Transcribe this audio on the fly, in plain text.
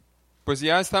Pues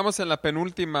ya estamos en la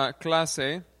penúltima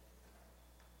clase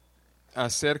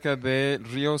acerca de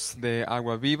ríos de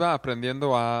agua viva,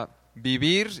 aprendiendo a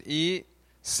vivir y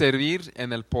servir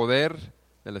en el poder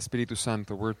del Espíritu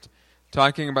Santo. We're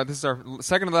talking about, this is our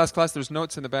second to last class. There's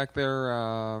notes in the back there,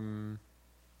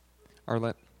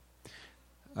 Arlette,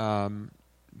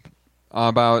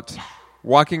 about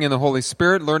walking in the Holy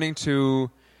Spirit, learning to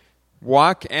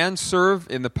walk and serve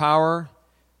in the power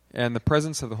and the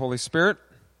presence of the Holy Spirit.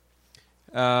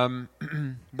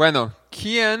 Bueno,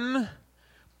 ¿quién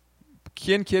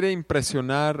quiere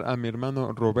impresionar a mi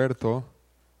hermano Roberto?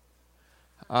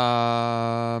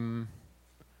 Alguien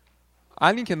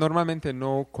que normalmente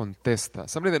no contesta.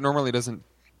 Somebody that normally doesn't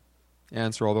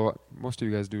answer, although most of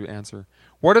you guys do answer.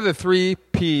 What are the 3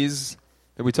 P's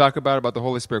that we talk about the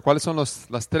Holy Spirit? ¿Cuáles son las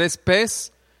 3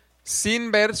 P's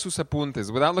sin ver sus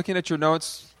apuntes? Without looking at your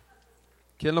notes,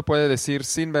 ¿quién lo puede decir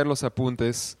sin ver los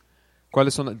apuntes?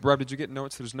 ¿Cuáles son? Rob, did you get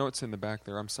notes? There's notes in the back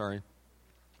there. I'm sorry.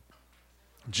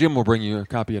 Jim will bring you a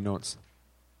copy of notes.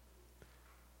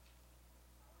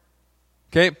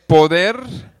 Okay, poder.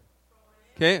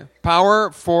 Okay, power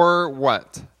for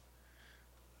what?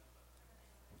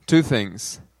 2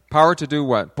 things. Power to do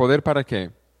what? Poder para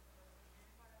qué?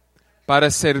 Para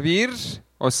servir,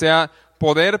 o sea,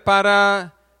 poder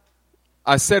para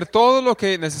hacer todo lo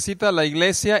que necesita la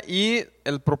iglesia y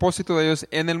el propósito de Dios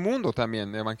en el mundo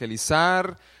también.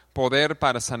 Evangelizar, poder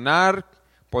para sanar,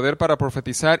 poder para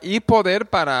profetizar y poder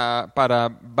para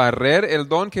barrer el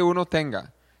don que uno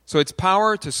tenga. So it's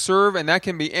power to serve, and that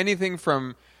can be anything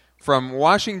from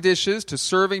washing dishes to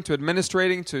serving to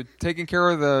administrating to taking care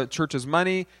of the church's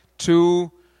money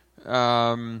to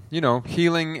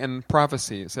healing and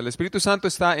prophecy. O sea, el Espíritu Santo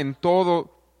está en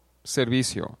todo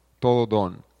servicio, todo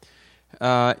don.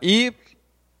 Y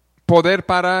poder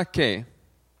para qué?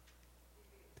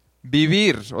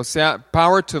 Vivir, o sea,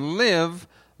 power to live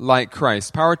like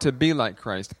Christ, power to be like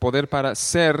Christ, poder para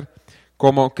ser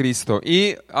como Cristo.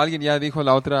 Y alguien ya dijo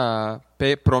la otra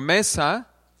P, promesa.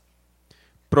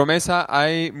 Promesa,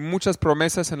 hay muchas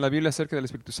promesas en la Biblia acerca del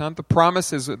Espíritu Santo.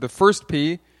 Promise is the first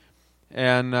P,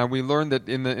 and we learned that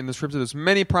in the Scripture there's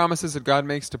many promises that God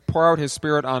makes to pour out His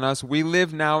Spirit on us. We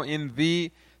live now in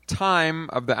the time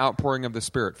of the outpouring of the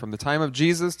Spirit, from the time of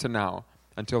Jesus to now,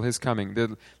 until His coming.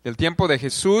 Del tiempo de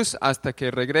Jesús hasta que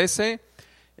regrese,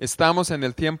 estamos en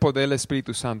el tiempo del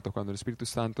Espíritu Santo, cuando el Espíritu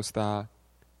Santo está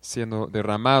siendo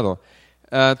derramado.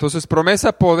 Entonces,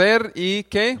 promesa, poder y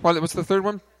 ¿qué? What's the third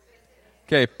one?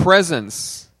 Okay,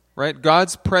 presence, right?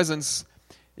 God's presence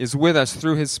is with us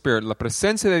through His Spirit. La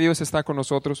presencia de Dios está con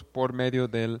nosotros por medio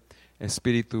del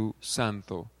Espíritu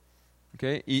Santo.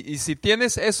 Okay? Y si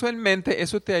tienes eso en mente,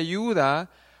 eso te ayuda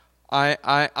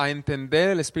a entender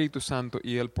el Espíritu Santo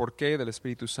y el porqué del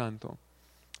Espíritu Santo.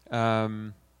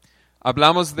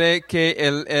 Hablamos de que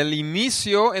el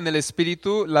inicio en el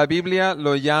Espíritu, la Biblia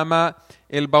lo llama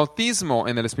el bautismo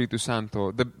en el Espíritu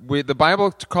Santo. The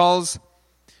Bible calls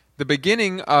the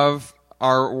beginning of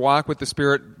our walk with the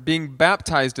Spirit being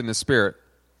baptized in the Spirit.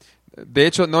 De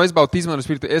hecho, no es bautismo en el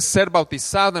Espíritu, es ser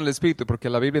bautizado en el Espíritu, porque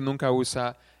la Biblia nunca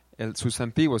usa el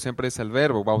sustantivo, siempre es el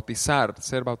verbo, bautizar,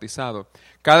 ser bautizado.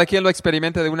 Cada quien lo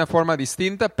experimenta de una forma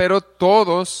distinta, pero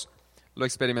todos lo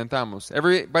experimentamos.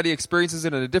 Everybody experiences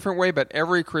it in a different way, but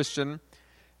every Christian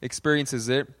experiences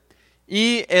it.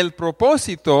 Y el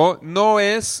propósito no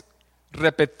es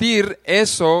repetir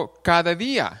eso cada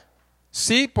día.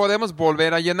 Sí podemos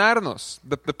volver a llenarnos.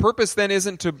 The purpose then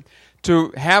isn't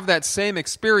to have that same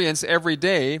experience every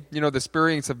day, the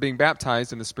experience of being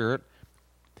baptized in the Spirit.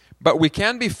 But we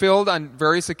can be filled on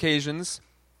various occasions.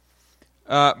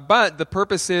 But the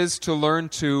purpose is to learn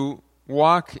to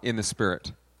walk in the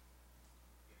Spirit.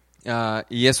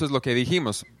 Y eso es lo que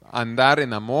dijimos. Andar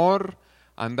en amor,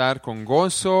 andar con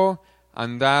gozo,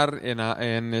 andar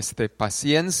en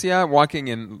paciencia, walking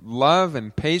in love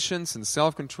and patience and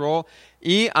self-control,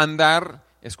 y andar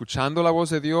escuchando la voz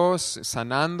de Dios,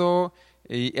 sanando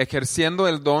y ejerciendo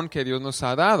el don que Dios nos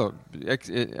ha dado.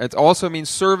 It also means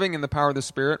serving in the power of the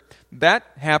Spirit. That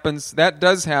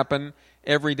does happen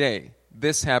every day.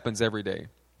 This happens every day.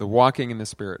 The walking in the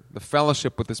Spirit, the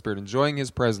fellowship with the Spirit, enjoying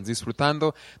His presence,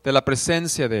 disfrutando de la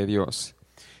presencia de Dios.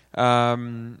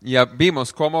 Ya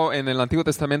vimos cómo en el Antiguo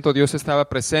Testamento Dios estaba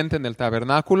presente en el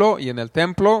tabernáculo y en el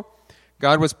templo.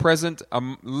 God was present,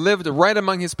 lived right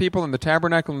among His people in the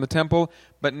tabernacle and the temple.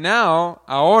 But now,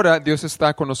 ahora, Dios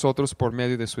está con nosotros por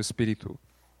medio de su Espíritu.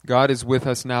 God is with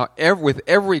us now, with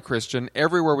every Christian,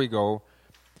 everywhere we go,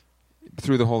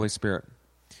 through the Holy Spirit.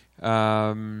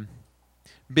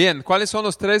 Bien, ¿cuáles son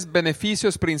los 3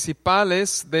 beneficios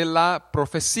principales de la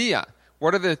profecía?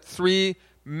 What are the 3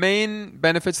 main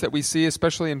benefits that we see,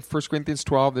 especially in 1 Corinthians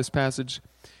 12, this passage,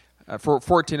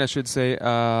 14 I should say,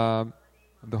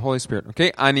 the Holy Spirit.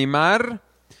 Okay, animar,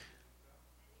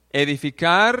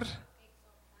 edificar,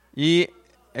 y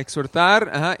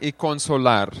exhortar, y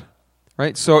consolar.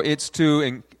 Right, so it's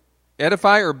to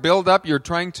edify or build up. You're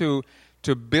trying to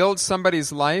build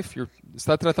somebody's life.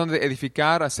 Está tratando de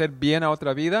edificar, hacer bien a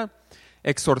otra vida.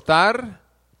 Exhortar,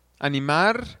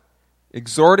 animar,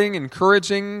 exhorting,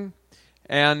 encouraging,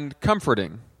 and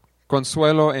comforting.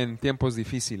 Consuelo en tiempos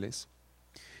difíciles.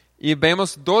 Y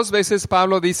vemos 2 veces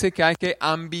Pablo dice que hay que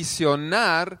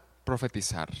ambicionar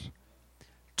profetizar.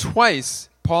 Twice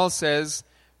Paul says,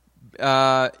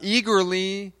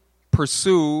 eagerly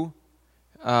pursue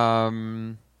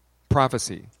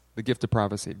prophecy, the gift of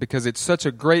prophecy, because it's such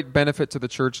a great benefit to the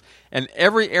church, and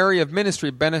every area of ministry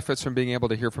benefits from being able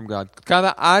to hear from God.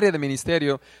 Cada área de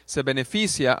ministerio se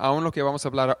beneficia, aún lo que vamos a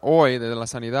hablar hoy de la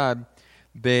sanidad,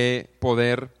 de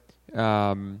poder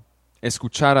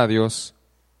escuchar a Dios.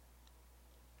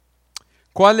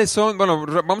 ¿Cuáles son? Bueno,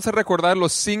 vamos a recordar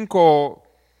los 5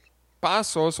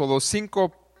 pasos o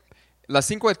las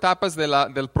 5 etapas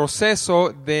del proceso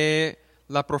de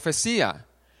la profecía.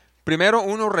 Primero,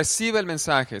 uno recibe el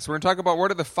mensaje. So we're going to talk about what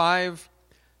are the 5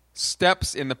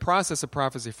 steps in the process of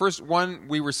prophecy. First one,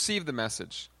 we receive the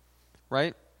message,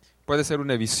 right? Puede ser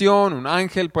una visión, un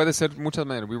ángel, puede ser muchas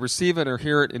maneras. We receive it or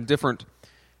hear it in different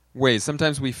ways.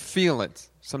 Sometimes we feel it.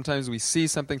 Sometimes we see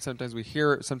something. Sometimes we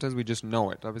hear it. Sometimes we just know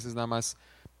it. A veces nada más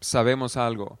sabemos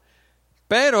algo.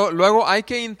 Pero luego hay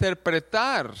que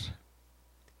interpretar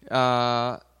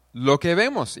lo que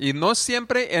vemos, y no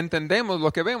siempre entendemos lo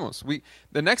que vemos.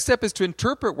 The next step is to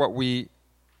interpret what we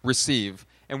receive,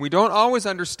 and we don't always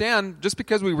understand. Just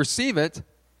because we receive it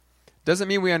doesn't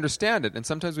mean we understand it, and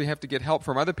sometimes we have to get help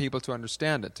from other people to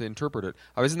understand it, to interpret it.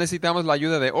 A veces necesitamos la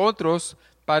ayuda de otros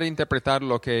para interpretar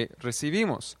lo que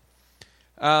recibimos.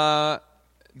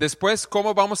 Después,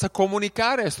 ¿cómo vamos a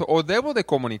comunicar esto? ¿O debo de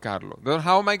comunicarlo?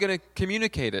 How am I going to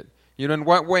communicate it? In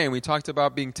what way? And we talked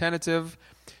about being tentative,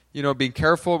 being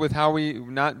careful with how we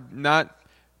not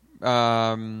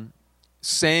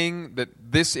saying that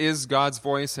this is God's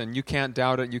voice and you can't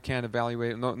doubt it, you can't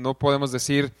evaluate it. No podemos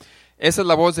decir, esa es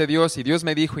la voz de Dios y Dios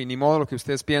me dijo y ni modo lo que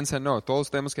ustedes piensan. No, todos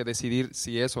tenemos que decidir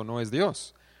si es o no es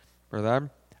Dios,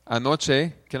 ¿verdad?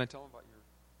 Anoche, can I tell them about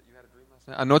that you had a dream last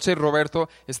night? Anoche, Roberto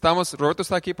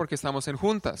está aquí porque estamos en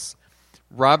juntas.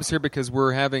 Rob's here because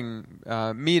we're having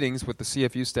meetings with the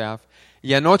CFU staff.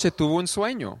 Y anoche tuvo un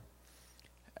sueño.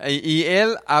 Y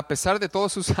él, a pesar de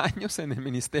todos sus años en el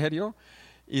ministerio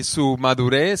y su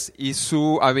madurez y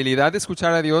su habilidad de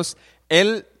escuchar a Dios,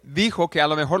 él dijo que a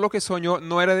lo mejor lo que soñó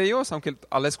no era de Dios, aunque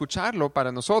al escucharlo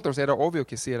para nosotros era obvio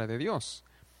que sí era de Dios,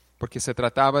 porque se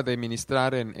trataba de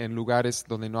ministrar en lugares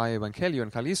donde no hay evangelio, en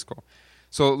Jalisco.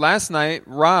 So last night,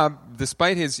 Rob,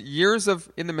 despite his years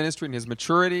in the ministry and his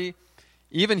maturity,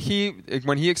 even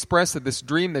when he expressed that this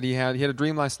dream that he had a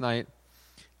dream last night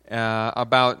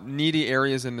about needy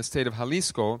areas in the state of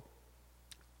Jalisco,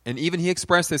 and even he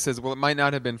expressed this as, well, it might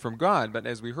not have been from God, but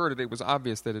as we heard it was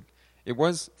obvious that it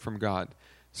was from God.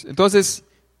 Entonces,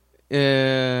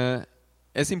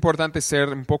 es importante ser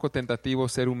un poco tentativo,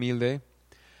 ser humilde.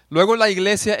 Luego la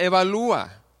iglesia evalúa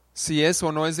si es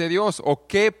o no es de Dios, o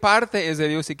qué parte es de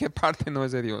Dios y qué parte no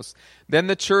es de Dios. Then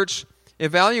the church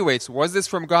evaluates, was this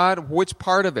from God? Which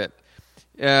part of it?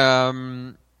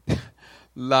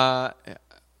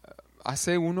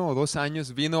 Hace 1 o 2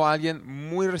 años vino alguien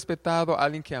muy respetado,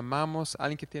 alguien que amamos,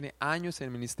 alguien que tiene años en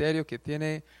el ministerio, que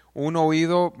tiene un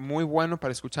oído muy bueno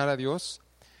para escuchar a Dios,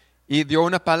 y dio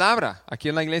una palabra aquí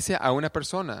en la iglesia a una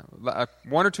persona.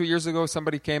 1 or 2 years ago,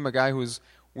 somebody came, a guy who's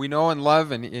we know and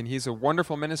love, and he's a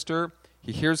wonderful minister.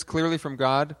 He hears clearly from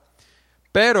God.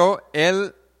 Pero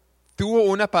él tuvo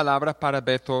una palabra para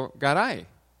Beto Garay.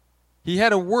 He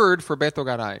had a word for Beto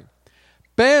Garay.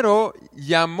 Pero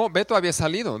Beto había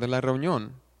salido de la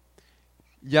reunión,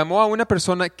 llamó a una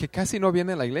persona que casi no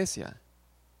viene a la iglesia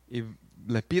y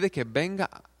le pide que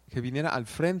viniera al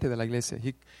frente de la iglesia.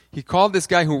 He called this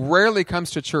guy who rarely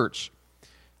comes to church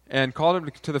and called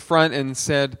him to the front and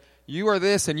said, you are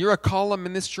this and you're a column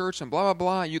in this church and blah,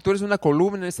 blah, blah. Tú eres una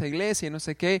columna en esta iglesia y no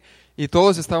sé qué. Y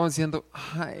todos estaban diciendo,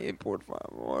 ay, por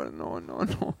favor,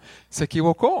 no. Se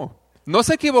equivocó. No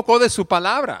se equivocó de su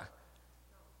palabra.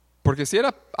 Porque si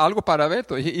era algo para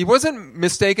Beto. He wasn't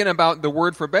mistaken about the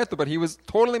word for Beto, but he was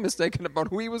totally mistaken about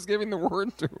who he was giving the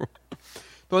word to.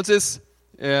 Entonces,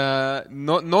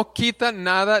 no quita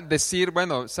nada decir,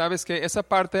 bueno, sabes que esa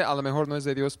parte a lo mejor no es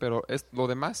de Dios, pero lo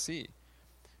demás sí.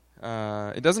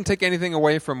 It doesn't take anything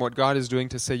away from what God is doing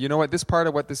to say, you know what, this part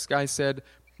of what this guy said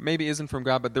maybe isn't from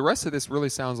God, but the rest of this really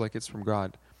sounds like it's from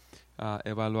God.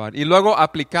 Evaluar. Y luego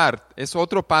aplicar. Es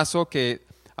otro paso que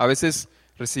a veces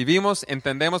recibimos,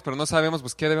 entendemos, pero no sabemos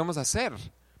pues qué debemos hacer.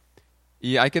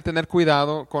 Y hay que tener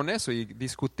cuidado con eso y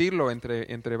discutirlo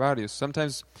entre varios.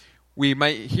 Sometimes we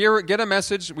might get a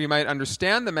message, we might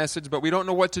understand the message, but we don't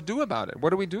know what to do about it. What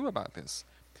do we do about this?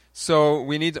 So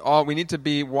we need to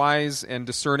be wise and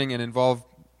discerning and involve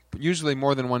usually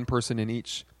more than one person in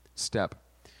each step.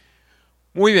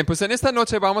 Muy bien, pues en esta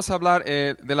noche vamos a hablar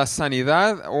de la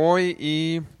sanidad hoy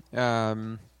y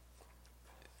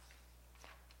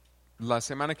la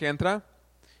semana que entra.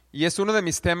 Y es uno de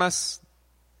mis temas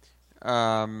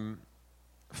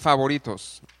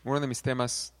favoritos, uno de mis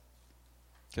temas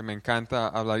que me encanta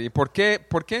hablar. ¿Y por qué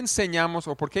enseñamos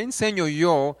o por qué enseño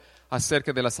yo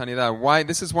acerca de la sanidad? Why?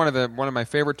 This is one of my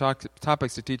favorite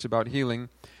topics to teach about healing.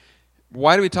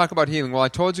 Why do we talk about healing? Well, I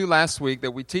told you last week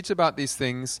that we teach about these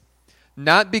things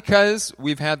not because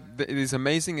we've had these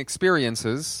amazing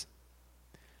experiences.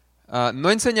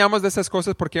 No enseñamos de esas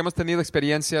cosas porque hemos tenido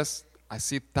experiencias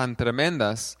así tan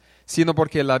tremendas, sino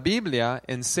porque la Biblia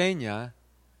enseña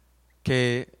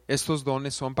que estos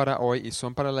dones son para hoy y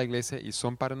son para la iglesia y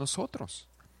son para nosotros.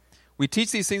 We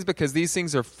teach these things because these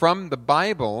things are from the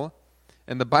Bible,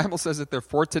 and the Bible says that they're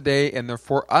for today and they're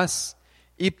for us.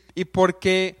 Y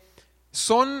porque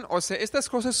estas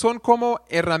cosas son como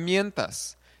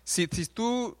herramientas. Si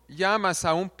tú llamas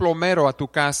a un plomero a tu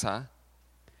casa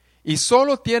y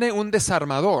solo tiene un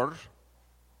desarmador,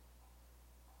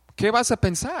 ¿qué vas a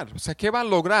pensar? O sea, ¿qué va a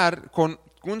lograr con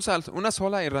una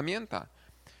sola herramienta?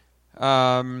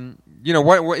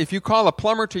 If you call a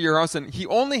plumber to your house and he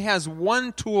only has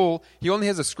one tool, he only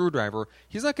has a screwdriver,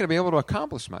 he's not going to be able to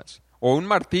accomplish much. O un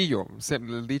martillo,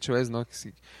 el dicho es, ¿no?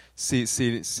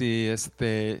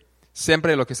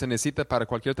 Siempre lo que se necesita para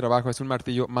cualquier trabajo es un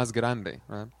martillo más grande.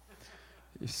 Right?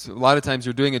 A lot of times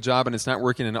you're doing a job and it's not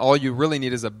working, and all you really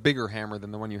need is a bigger hammer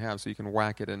than the one you have, so you can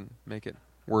whack it and make it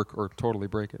work or totally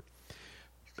break it.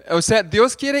 O sea,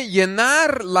 Dios quiere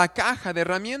llenar la caja de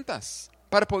herramientas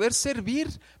para poder servir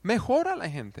mejor a la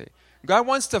gente. God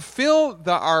wants to fill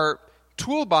our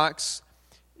toolbox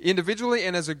individually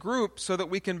and as a group so that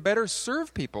we can better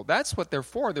serve people. That's what they're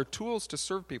for. They're tools to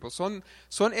serve people. Son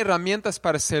herramientas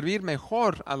para servir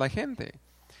mejor a la gente.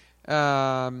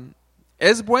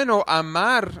 Es bueno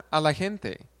amar a la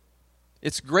gente.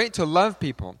 It's great to love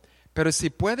people. Pero si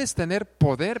puedes tener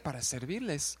poder para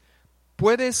servirles,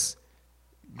 puedes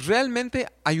realmente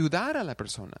ayudar a la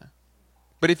persona.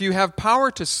 But if you have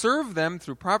power to serve them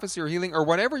through prophecy or healing or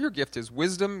whatever your gift is,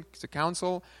 wisdom to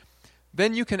counsel,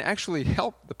 then you can actually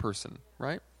help the person,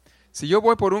 right? Si yo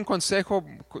voy por un consejo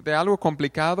de algo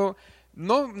complicado,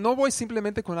 no voy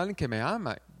simplemente con alguien que me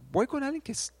ama, voy con alguien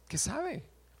que sabe.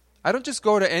 I don't just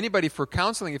go to anybody for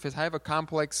counseling if I have a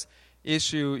complex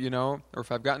issue, or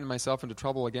if I've gotten myself into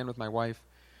trouble again with my wife.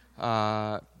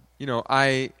 I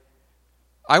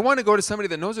want to go to somebody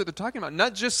that knows what they're talking about,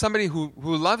 not just somebody who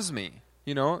loves me.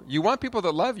 You want people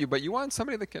that love you, but you want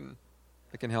somebody that can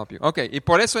help you. Okay, y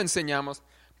por eso enseñamos,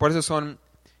 por eso son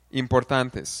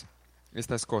importantes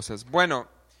estas cosas. Bueno,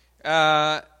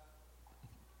 el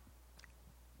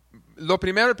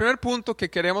primer punto que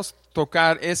queremos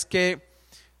tocar es que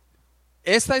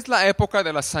esta es la época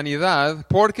de la sanidad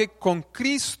porque con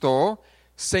Cristo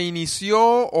se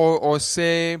inició o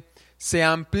se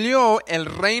amplió el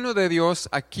reino de Dios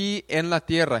aquí en la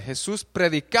tierra. Jesús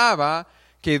predicaba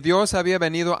que Dios había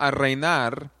venido a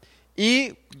reinar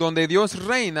y donde Dios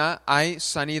reina hay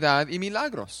sanidad y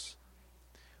milagros.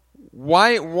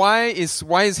 Why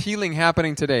is healing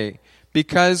happening today?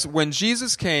 Because when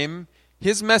Jesus came,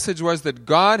 his message was that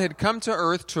God had come to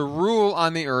earth to rule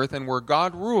on the earth, and where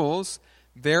God rules,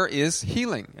 there is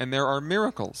healing and there are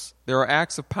miracles. There are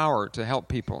acts of power to help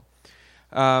people.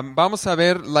 Vamos a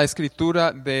ver la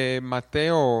escritura de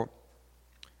Mateo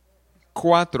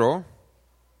 4,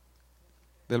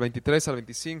 del 23 al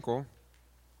 25.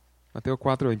 Mateo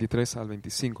 4, 23 al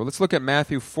 25. Let's look at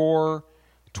Matthew 4,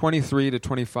 23 to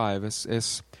 25.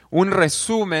 Es un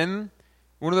resumen,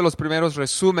 uno de los primeros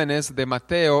resúmenes de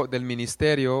Mateo del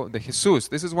ministerio de Jesús.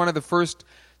 This is one of the first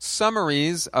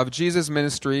summaries of Jesus'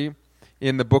 ministry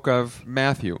in the book of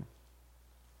Matthew.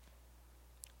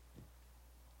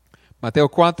 Mateo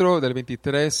 4, del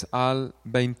 23 al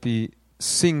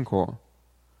 25.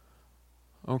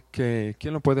 Ok,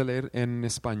 ¿quién lo puede leer en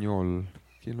español?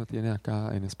 ¿Quién lo tiene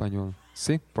acá en español?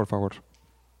 Sí, por favor.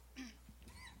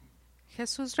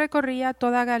 Jesús recorría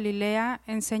toda Galilea,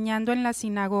 enseñando en las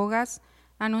sinagogas,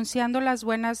 anunciando las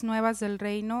buenas nuevas del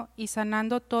reino y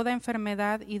sanando toda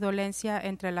enfermedad y dolencia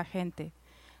entre la gente.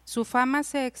 Su fama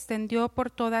se extendió por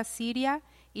toda Siria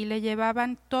y le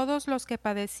llevaban todos los que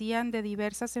padecían de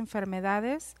diversas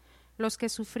enfermedades, los que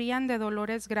sufrían de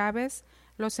dolores graves,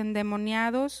 los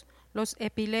endemoniados, los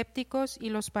epilépticos y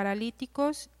los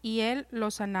paralíticos, y él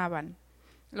los sanaba.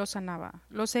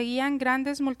 Los seguían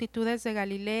grandes multitudes de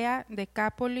Galilea,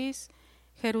 Decápolis,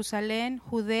 Jerusalén,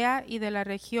 Judea y de la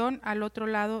región al otro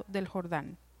lado del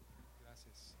Jordán.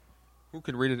 Who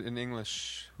could read it in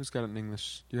English? Who's got it in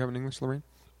English? Do you have it in English, Lorraine?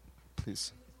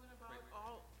 Please.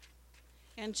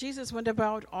 And Jesus went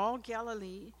about all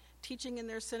Galilee, teaching in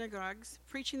their synagogues,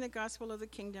 preaching the gospel of the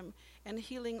kingdom, and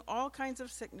healing all kinds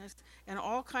of sickness and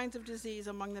all kinds of disease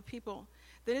among the people.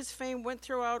 Then his fame went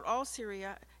throughout all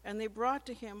Syria, and they brought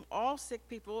to him all sick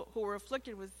people who were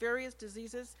afflicted with various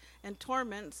diseases and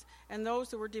torments, and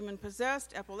those who were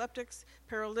demon-possessed, epileptics,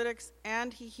 paralytics,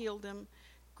 and he healed them.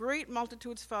 Great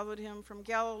multitudes followed him from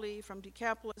Galilee, from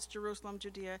Decapolis, Jerusalem,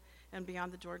 Judea, and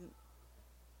beyond the Jordan.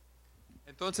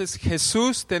 Entonces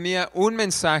Jesús tenía un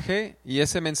mensaje y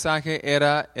ese mensaje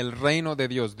era el reino de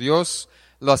Dios.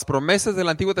 Las promesas del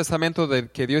Antiguo Testamento de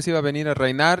que Dios iba a venir a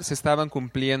reinar se estaban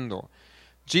cumpliendo.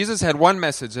 Jesus had one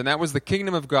message, and that was the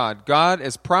kingdom of God. God,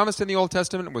 as promised in the Old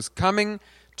Testament, was coming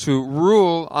to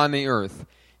rule on the earth.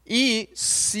 Y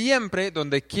siempre,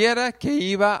 donde quiera que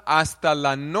iba, hasta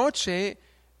la noche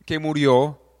que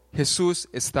murió, Jesús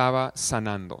estaba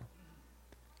sanando.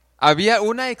 Había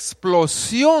una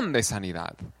explosión de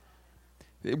sanidad.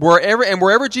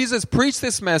 Wherever Jesus preached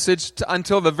this message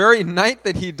until the very night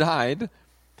that he died,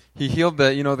 he healed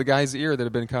the guy's ear that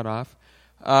had been cut off.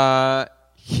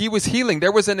 He was healing.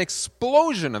 There was an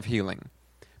explosion of healing.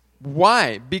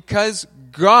 Why? Because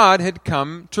God had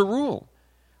come to rule.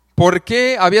 ¿Por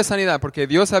qué había sanidad? Porque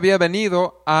Dios había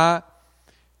venido a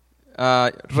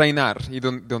reinar. Y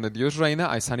donde Dios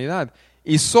reina hay sanidad.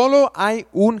 Y solo hay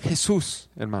un Jesús,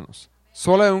 hermanos.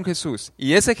 Solo hay un Jesús.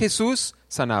 Y ese Jesús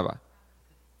sanaba.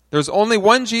 There's only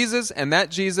one Jesus, and that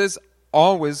Jesus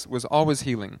was always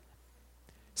healing.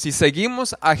 Si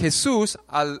seguimos a Jesús,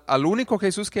 al único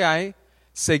Jesús que hay,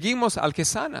 seguimos al que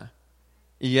sana.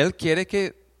 Y Él quiere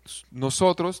que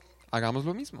nosotros hagamos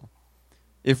lo mismo.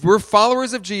 If we're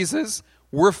followers of Jesus,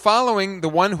 we're following the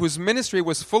one whose ministry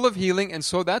was full of healing, and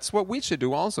so that's what we should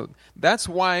do also. That's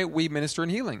why we minister in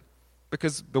healing.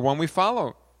 Because the one we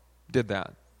follow did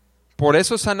that. Por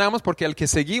eso sanamos, porque el que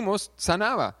seguimos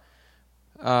sanaba.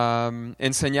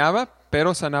 Enseñaba,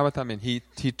 pero sanaba también. He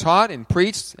taught and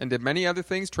preached and did many other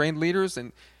things, trained leaders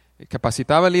and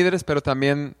capacitaba líderes, pero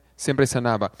también siempre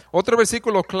sanaba. Otro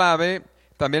versículo clave,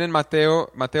 también en Mateo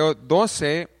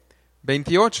 12,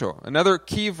 28. Another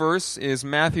key verse is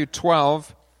Matthew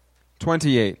 12,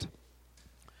 28.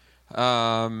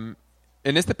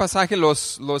 En este pasaje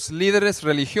los líderes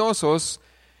religiosos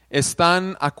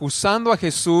están acusando a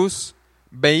Jesús,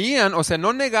 veían, o sea,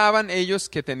 no negaban ellos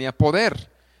que tenía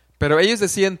poder, pero ellos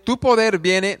decían, tu poder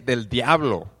viene del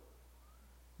diablo.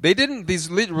 These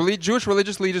Jewish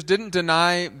religious leaders didn't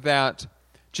deny that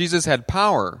Jesus had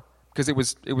power, because it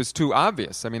was too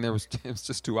obvious. I mean, it was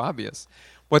just too obvious.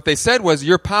 What they said was,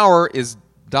 your power is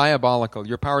diabolical,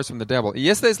 your power is from the devil. Y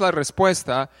esta es la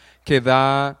respuesta que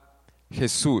da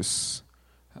Jesús.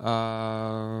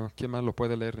 ¿Quién más lo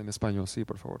puede leer en español? Sí,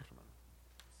 por favor.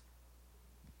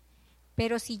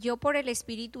 Pero si yo por el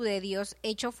Espíritu de Dios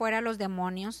echo fuera a los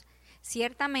demonios,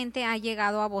 ciertamente ha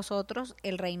llegado a vosotros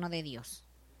el reino de Dios.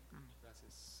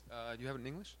 Gracias. You have it in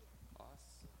English?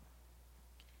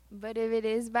 But if it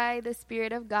is by the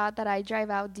Spirit of God that I drive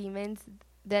out demons,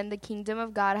 then the kingdom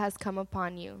of God has come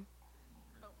upon you.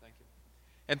 Thank you.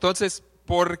 Entonces,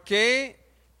 ¿por qué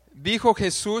dijo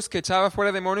Jesús que echaba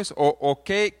fuera demonios? ¿O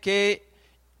qué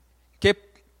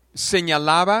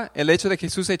señalaba el hecho de que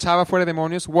Jesús echaba fuera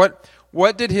demonios?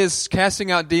 What did his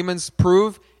casting out demons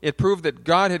prove? It proved that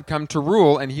God had come to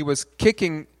rule and he was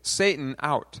kicking Satan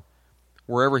out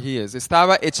wherever he is.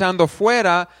 Estaba echando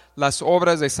fuera las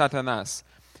obras de Satanás.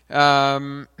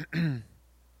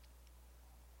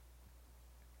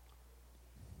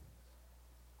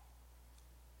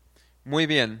 Muy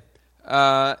bien.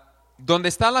 Donde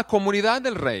está la comunidad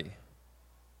del rey,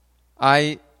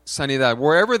 hay sanidad.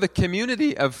 Wherever the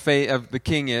community of faith of the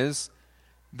king is,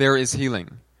 there is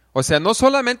healing. O sea, no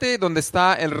solamente donde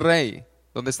está el rey,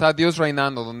 donde está Dios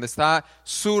reinando, donde está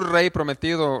su rey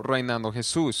prometido reinando,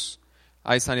 Jesús,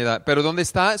 hay sanidad. Pero donde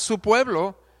está su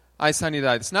pueblo, hay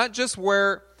sanidad. It's not just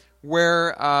where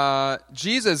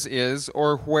Jesus is,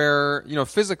 or where,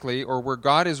 physically, or where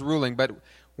God is ruling, but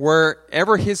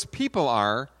wherever his people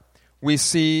are, we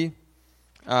see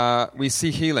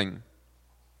healing.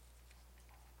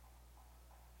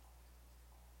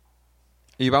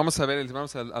 Y vamos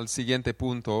al siguiente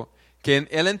punto, que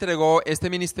él entregó este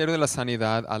ministerio de la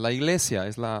sanidad a la iglesia.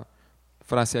 Es la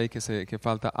frase ahí que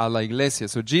falta, a la iglesia.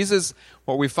 So Jesus,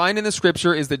 what we find in the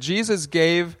scripture is that Jesus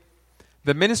gave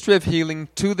the ministry of healing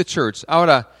to the church.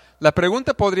 Ahora, la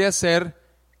pregunta podría ser,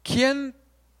 ¿quién?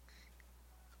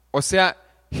 O sea,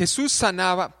 Jesús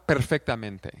sanaba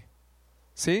perfectamente.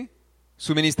 ¿Sí?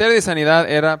 Su ministerio de sanidad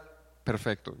era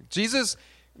perfecto. Jesus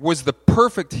was the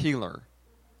perfect healer.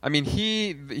 I mean,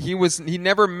 he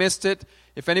never missed it.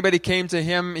 If anybody came to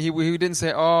him, he didn't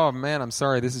say, "Oh man, I'm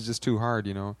sorry, this is just too hard,"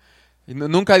 you know.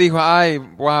 Nunca dijo, "Ay,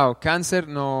 wow, cáncer,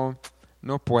 no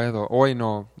puedo. Hoy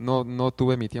no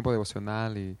tuve mi tiempo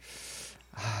devocional y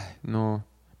no,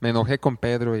 me enojé con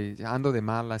Pedro y ando de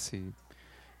malas y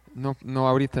no,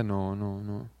 ahorita no.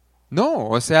 No,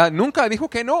 o sea, nunca dijo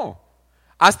que no.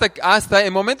 Hasta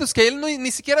en momentos que él ni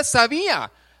siquiera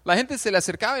sabía, la gente se le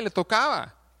acercaba y le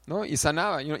tocaba, ¿no? Y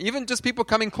sanaba. You know, even just people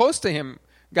coming close to him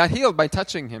got healed by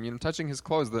touching him, you know, touching his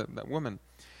clothes, that woman.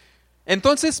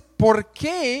 Entonces, ¿por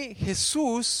qué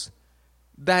Jesús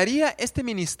daría este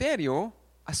ministerio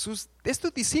a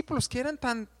estos discípulos que eran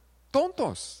tan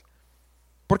tontos?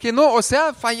 Porque no, o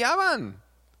sea, fallaban,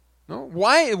 ¿no?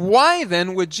 Why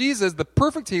then would Jesus, the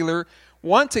perfect healer,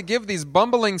 want to give these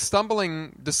bumbling,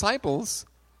 stumbling disciples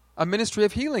a ministry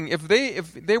of healing if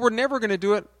they were never going to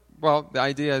do it? Well, the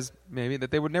idea is maybe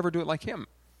that they would never do it like him.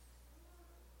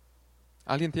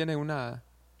 ¿Alguien tiene una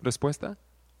respuesta?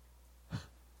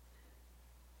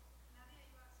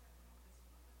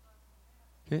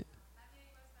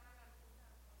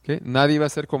 ¿Qué? Nadie va a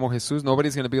ser como Jesús.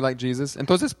 Nobody's going to be like Jesus.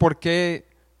 Entonces, ¿por qué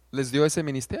les dio ese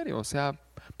ministerio? O sea,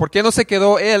 ¿por qué no se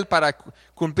quedó él para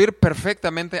cumplir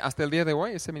perfectamente hasta el día de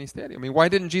hoy ese ministerio? I mean, why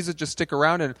didn't Jesus just stick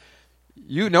around and,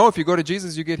 you know, if you go to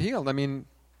Jesus, you get healed? I mean,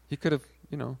 he could have,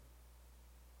 you know.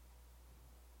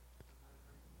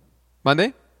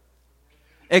 ¿Mande?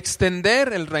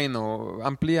 Extender el reino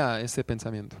amplía ese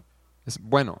pensamiento. Es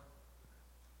bueno.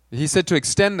 He said to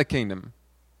extend the kingdom.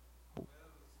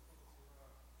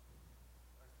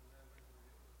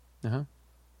 Ajá.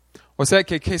 O sea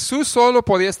que Jesús solo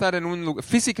podía estar en un lugar,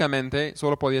 físicamente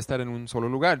solo podía estar en un solo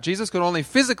lugar. Jesus could only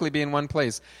physically be in one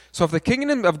place. So if the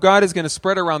kingdom of God is going to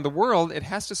spread around the world, it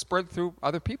has to spread through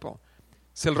other people.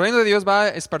 Si el reino de Dios va a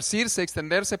esparcirse,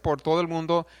 extenderse por todo el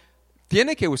mundo,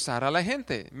 tiene que usar a la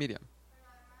gente. Miriam.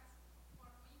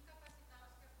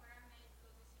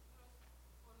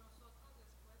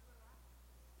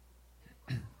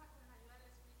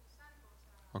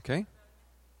 Okay.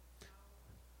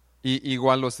 Y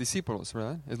igual los discípulos,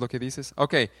 ¿verdad? Es lo que dices.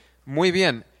 Ok, muy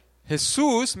bien.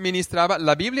 Jesús ministraba,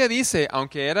 la Biblia dice,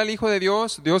 aunque era el Hijo de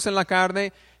Dios, Dios en la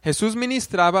carne, Jesús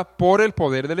ministraba por el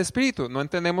poder del Espíritu. No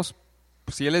entendemos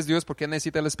si Él es Dios, ¿por qué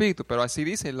necesita el Espíritu? Pero así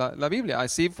dice la Biblia.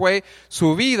 Así fue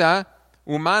su vida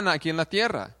humana aquí en la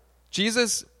tierra.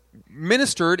 Jesus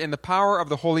ministered in the power of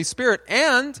the Holy Spirit,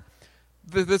 and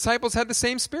the disciples had the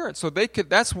same Spirit. So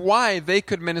that's why they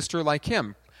could minister like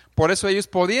Him. Por eso ellos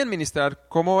podían ministrar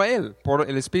como Él, por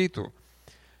el Espíritu.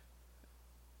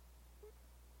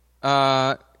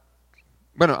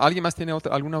 Bueno, ¿alguien más tiene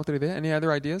alguna otra idea? Any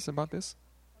other ideas about this?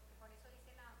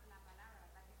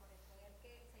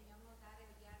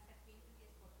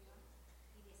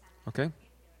 Okay.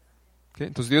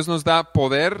 Entonces Dios nos da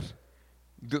poder,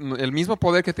 el mismo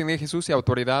poder que tenía Jesús y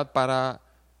autoridad para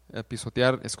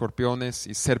pisotear escorpiones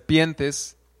y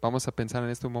serpientes. Vamos a pensar en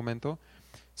este momento.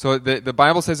 So the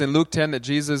Bible says in Luke 10 that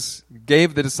Jesus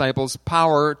gave the disciples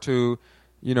power to,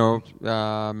 you know,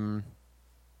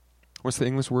 what's the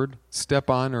English word? Step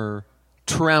on or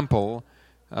trample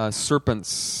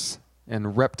serpents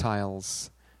and reptiles.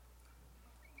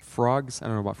 Frogs? I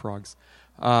don't know about frogs.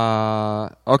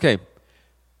 Okay.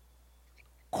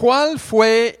 ¿Cuál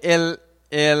fue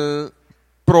el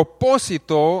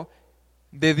propósito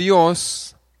de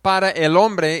Dios para el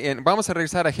hombre? Vamos a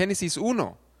regresar a Génesis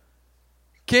 1.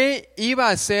 ¿Qué iba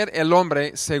a hacer el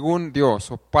hombre según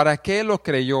Dios? ¿O para qué lo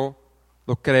creó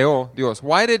Dios?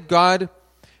 Why did God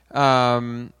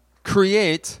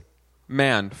create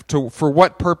man? For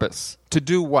what purpose? To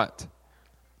do what?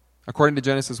 According to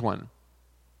Genesis 1.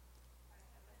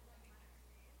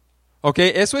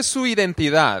 Okay, eso es su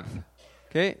identidad.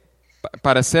 Okay,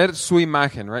 para ser su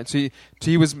imagen, right? So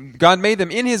God made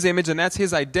them in His image, and that's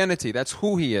His identity. That's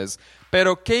who He is.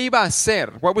 Pero ¿qué iba a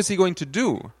hacer? What was He going to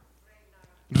do?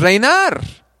 Reinar.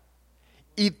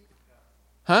 Y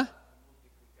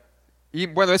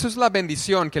bueno, eso es la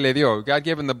bendición que le dio. God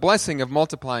gave him the blessing of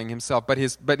multiplying Himself, but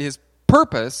his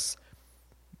purpose,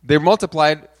 they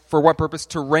multiplied for what purpose?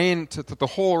 To reign, to the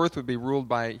whole earth would be ruled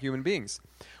by human beings.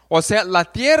 O sea, la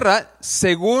tierra,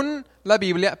 según la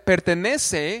Biblia,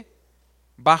 pertenece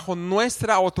bajo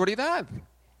nuestra autoridad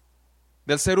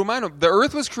del ser humano. The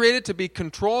earth was created to be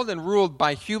controlled and ruled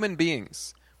by human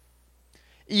beings.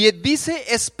 Y dice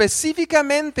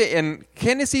específicamente en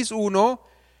Génesis 1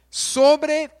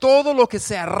 sobre todo lo que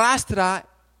se arrastra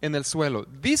en el suelo.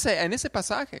 Dice en ese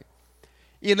pasaje.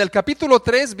 Y en el capítulo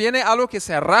 3 viene algo que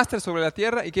se arrastra sobre la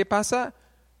tierra. ¿Y qué pasa?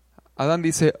 Adán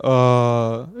dice,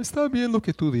 está bien lo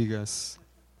que tú digas,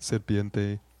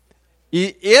 serpiente.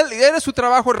 Y era su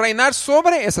trabajo reinar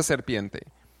sobre esa serpiente.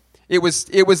 It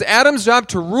was Adam's job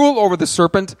to rule over the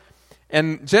serpent.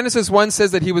 And Genesis 1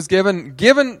 says that he was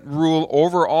given rule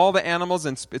over all the animals,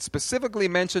 and it specifically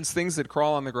mentions things that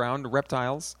crawl on the ground,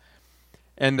 reptiles.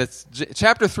 And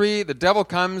chapter 3, the devil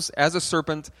comes as a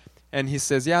serpent, and he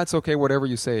says, yeah, it's okay, whatever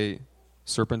you say,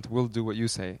 serpent, we'll do what you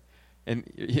say. And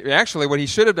actually, what he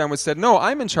should have done was said, no,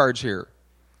 I'm in charge here.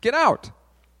 Get out.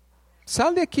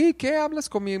 Sal de aquí, ¿qué hablas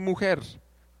con mi mujer?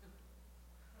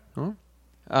 ¿No?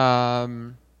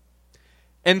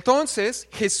 Entonces,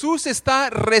 Jesús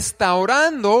está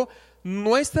restaurando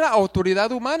nuestra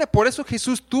autoridad humana. Por eso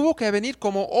Jesús tuvo que venir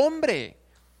como hombre.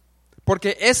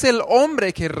 Porque es el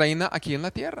hombre que reina aquí en la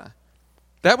tierra.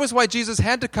 That was why Jesus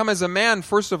had to come as a man,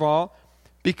 first of all,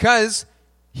 because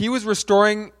he was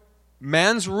restoring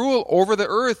man's rule over the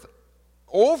earth,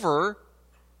 over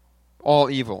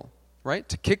all evil, right?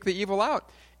 To kick the evil out.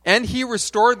 And he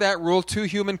restored that rule to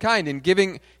humankind in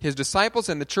giving his disciples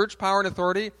and the church power and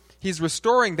authority. He's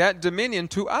restoring that dominion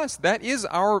to us.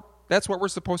 That's what we're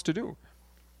supposed to do.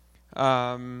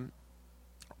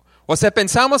 O sea,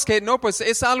 pensamos que no, pues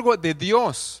es algo de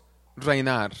Dios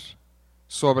reinar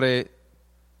sobre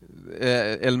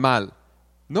el mal.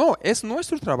 No, es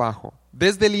nuestro trabajo.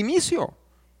 Desde el inicio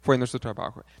fue nuestro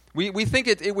trabajo. We think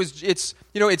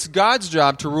it's God's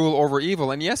job to rule over evil,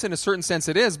 and yes, in a certain sense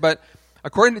it is, but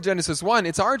according to Genesis 1,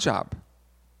 it's our job.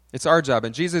 It's our job,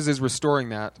 and Jesus is restoring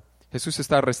that. Jesús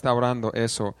está restaurando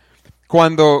eso.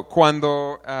 Cuando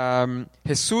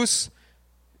Jesús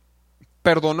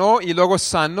perdonó y luego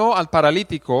sanó al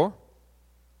paralítico,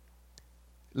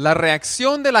 la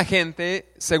reacción de la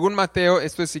gente, según Mateo,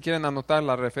 esto es si quieren anotar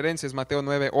las referencias, Mateo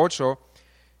 9:8,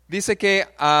 dice que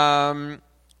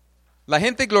la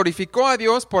gente glorificó a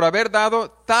Dios por haber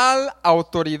dado tal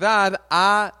autoridad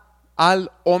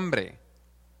al hombre.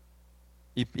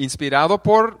 Y inspirado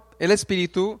por el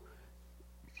Espíritu,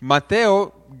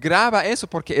 Mateo graba eso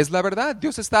porque es la verdad.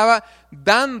 Dios estaba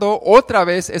dando otra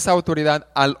vez esa autoridad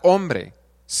al hombre.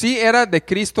 Sí era de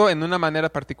Cristo en una manera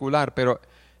particular, pero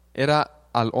era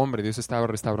al hombre. Dios estaba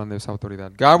restaurando esa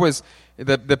autoridad. God was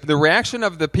the reaction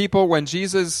of the people when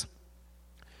Jesus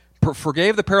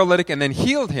forgave the paralytic and then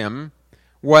healed him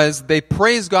was they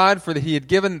praised God for that he had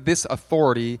given this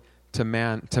authority to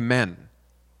men.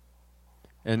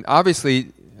 And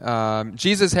obviously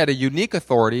Jesus had a unique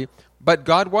authority, but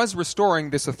God was restoring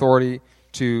this authority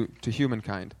to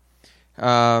humankind.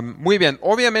 Muy bien,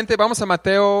 obviamente vamos a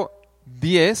Mateo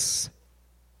 10.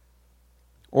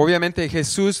 Obviamente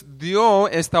Jesús dio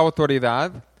esta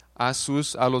autoridad a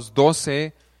los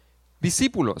 12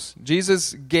 discípulos.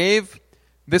 Jesus gave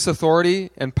this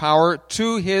authority and power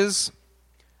to his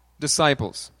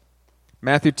disciples.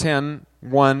 Matthew 10,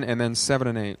 1 and then 7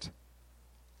 and 8.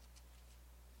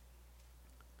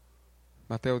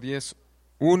 Mateo 10,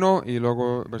 1 y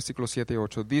luego versículos 7 y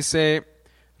 8. Dice,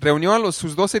 reunió a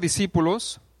sus 12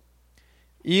 discípulos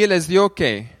y les dio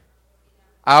 ¿qué?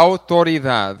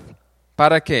 Autoridad.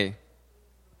 ¿Para qué?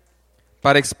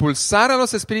 Para expulsar a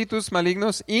los espíritus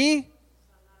malignos y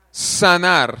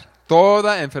sanar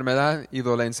toda enfermedad y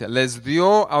dolencia. Les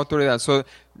dio autoridad. So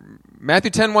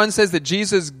Matthew 10:1 says that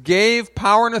Jesus gave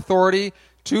power and authority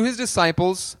to his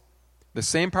disciples, the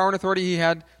same power and authority he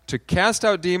had to cast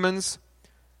out demons,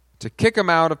 to kick them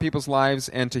out of people's lives,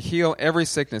 and to heal every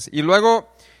sickness. Y luego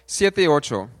 7 y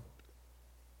 8.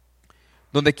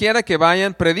 Donde quiera que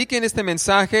vayan, prediquen este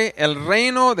mensaje, el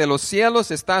reino de los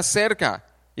cielos está cerca.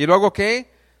 Y luego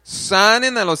 ¿qué?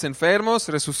 Sanen a los enfermos,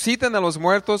 resuciten a los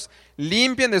muertos,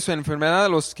 limpien de su enfermedad a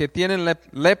los que tienen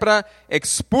lepra,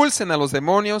 expulsen a los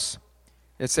demonios,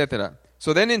 etc.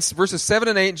 So then in verses 7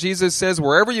 and 8, Jesus says,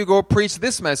 wherever you go, preach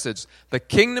this message. The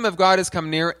kingdom of God has come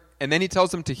near. And then he tells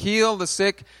them to heal the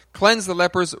sick, cleanse the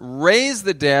lepers, raise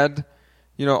the dead.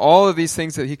 You know, all of these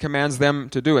things that he commands them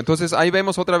to do. Entonces ahí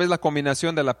vemos otra vez la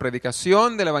combinación de la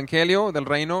predicación del evangelio, del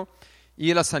reino,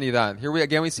 y la sanidad. Here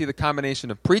we see the combination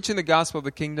of preaching the gospel of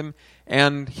the kingdom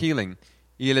and healing.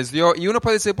 Y les dio, y uno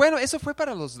puede decir, bueno, eso fue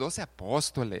para los 12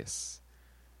 apóstoles.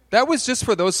 That was just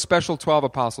for those special 12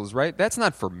 apostles, right? That's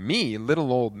not for me,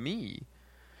 little old me.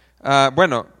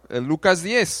 Bueno, Lucas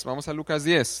 10, vamos a Lucas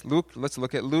 10. Let's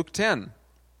look at Luke 10.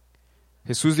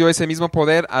 Jesús dio ese mismo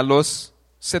poder a los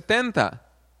 70.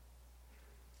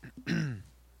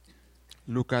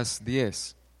 Lucas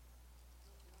 10.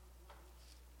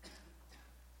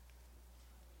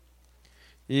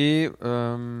 Y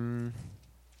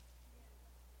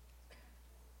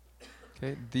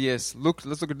 10.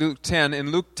 Let's look at Luke 10.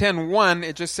 In Luke 10:1,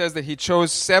 it just says that he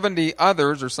chose 70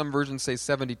 others, or some versions say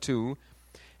 72,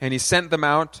 and he sent them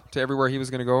out to everywhere he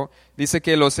was going to go. Dice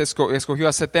que los escogió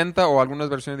a 70, o algunas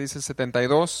versiones dicen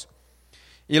 72,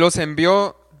 y los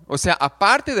envió, o sea,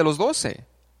 aparte de los 12.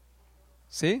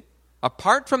 ¿Sí?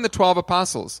 Apart from the 12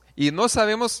 apostles. Y no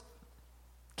sabemos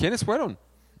quiénes fueron.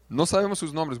 No sabemos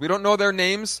sus nombres. We don't know their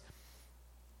names.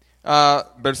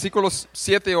 Versículos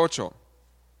 7 y 8.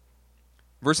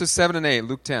 Verses 7 and 8,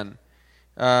 Luke 10.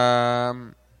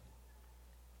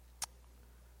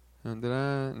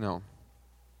 No.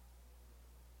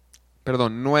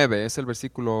 Perdón, 9 es el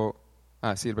versículo.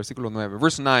 El versículo 9.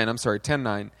 Verse 9,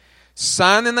 10:9.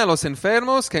 Sanen a los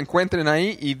enfermos que encuentren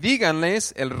ahí y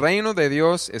díganles, el reino de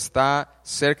Dios está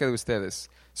cerca de ustedes.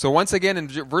 So once again, in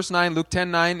verse 9, Luke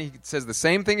 10:9, he says the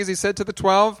same thing as he said to the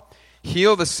 12.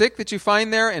 Heal the sick that you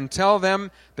find there and tell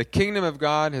them the kingdom of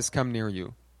God has come near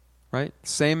you. Right?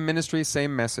 Same ministry,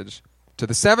 same message. To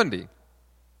the 70.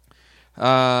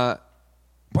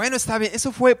 Bueno, está bien.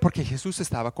 Eso fue porque Jesús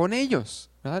estaba con ellos.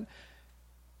 ¿Verdad?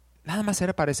 Nada más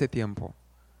era para ese tiempo.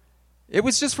 It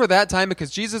was just for that time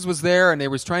because Jesus was there and they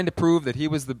was trying to prove that he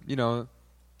was the,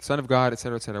 Son of God,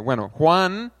 etc., etc. Bueno,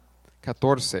 Juan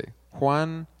 14.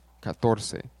 Juan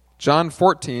 14. John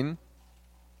 14.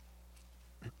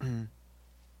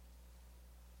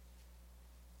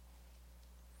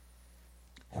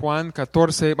 Juan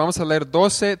 14. Vamos a leer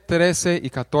 12, 13 y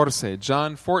 14.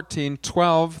 John 14,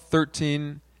 12,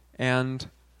 13 and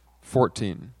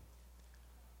 14.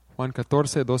 Juan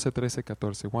 14, 12, 13,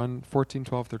 14. Juan 14,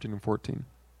 12, 13 and 14.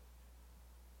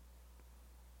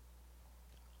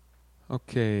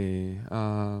 Ok.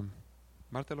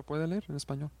 Marta, ¿lo puede leer en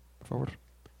español, por favor?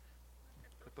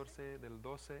 14, del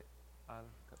 12 al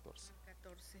 14.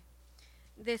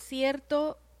 De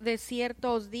cierto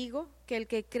os digo, que el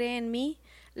que cree en mí,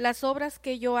 las obras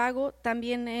que yo hago,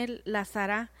 también él las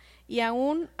hará, y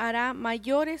aún hará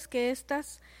mayores que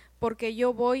estas, porque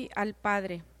yo voy al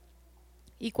Padre.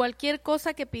 Y cualquier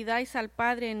cosa que pidáis al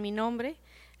Padre en mi nombre,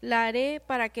 la haré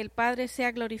para que el Padre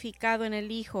sea glorificado en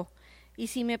el Hijo. Y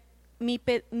si me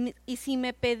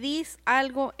pedís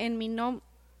algo en mi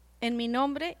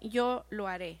nombre, yo lo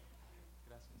haré.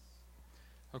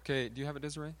 Okay, do you have it,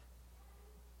 Desiree?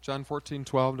 John 14,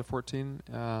 12 to 14.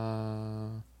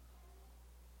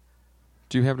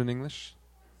 Do you have it in English?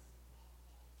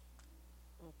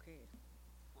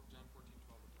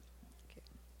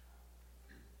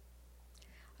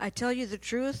 I tell you the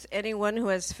truth, anyone who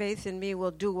has faith in me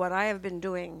will do what I have been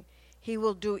doing. He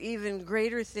will do even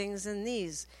greater things than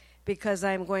these, because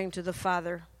I am going to the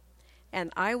Father.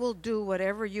 And I will do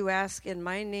whatever you ask in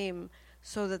my name,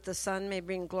 so that the Son may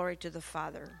bring glory to the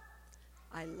Father.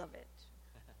 I love it.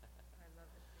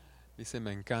 Dice,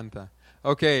 me encanta.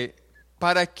 Okay,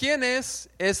 ¿para quién es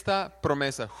esta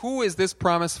promesa? Who is this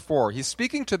promise for? He's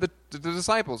speaking to the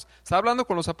disciples. Está hablando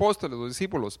con los apóstoles, los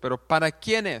discípulos, pero ¿para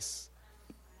quién es?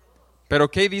 ¿Pero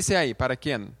qué dice ahí? ¿Para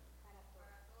quién?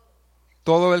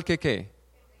 Todo el que ¿qué?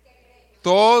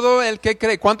 Todo el que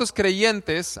cree. ¿Cuántos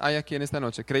creyentes hay aquí en esta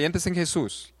noche? Creyentes en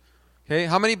Jesús. Okay?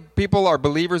 How many people are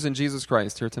believers in Jesus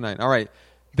Christ here tonight? All right.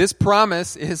 This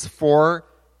promise is for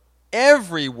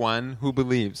everyone who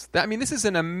believes. This is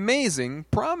an amazing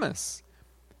promise.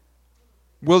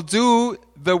 Will do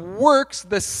the works,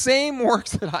 the same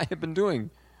works that I have been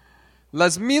doing.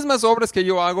 Las mismas obras que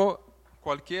yo hago,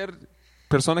 cualquier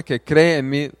persona que cree en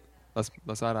mí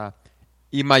las hará.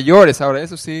 Y mayores, ahora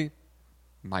eso sí,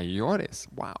 mayores,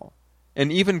 wow.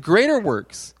 And even greater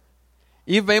works.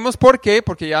 Y vemos por qué,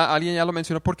 porque alguien ya lo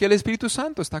mencionó, porque el Espíritu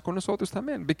Santo está con nosotros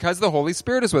también. Because the Holy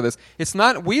Spirit is with us. It's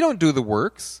not, we don't do the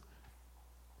works.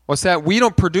 O sea, we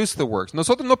don't produce the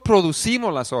works.Nosotros no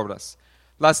producimos las obras.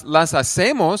 Las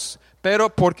hacemos, pero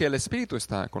porque el Espíritu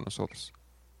está con nosotros.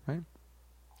 Right?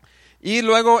 Y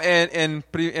luego en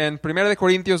 1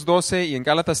 Corintios 12 y en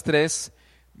Gálatas 3,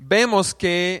 vemos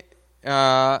que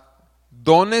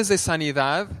dones de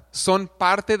sanidad son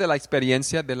parte de la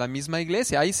experiencia de la misma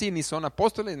iglesia. Ahí sí ni son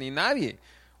apóstoles ni nadie.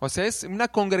 O sea, es una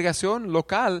congregación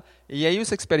local y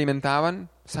ellos experimentaban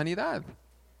sanidad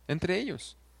entre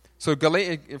ellos. So 1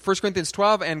 Corinthians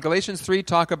 12 and Galatians 3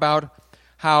 talk about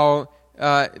how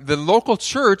the local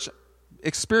church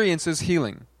experiences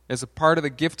healing as a part of the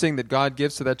gifting that God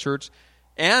gives to that church.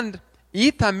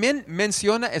 Y también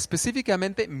menciona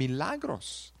específicamente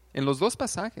milagros en los dos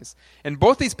pasajes. And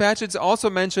both these passages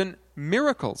also mention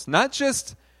miracles, not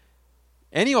just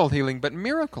any old healing, but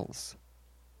miracles.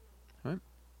 Right?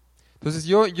 Entonces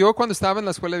yo cuando estaba en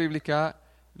la escuela bíblica,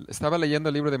 estaba leyendo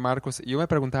el libro de Marcos, y yo me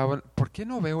preguntaba, ¿por qué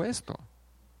no veo esto?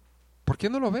 ¿Por qué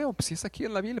no lo veo? Pues si es aquí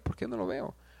en la Biblia, ¿por qué no lo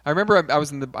veo? I remember I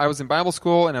was in Bible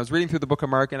school and I was reading through the book of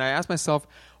Mark, and I asked myself,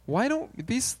 why don't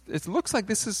these, it looks like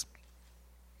this is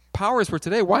powers for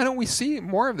today. Why don't we see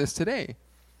more of this today?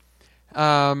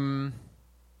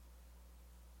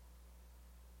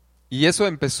 Y eso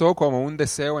empezó como un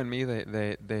deseo en mí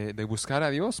de buscar a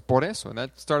Dios por eso. And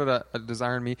that started a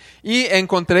desire in me. Y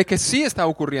encontré que sí está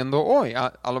ocurriendo hoy.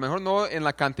 A lo mejor no en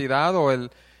la cantidad o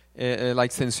la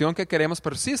extensión que queremos,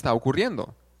 pero sí está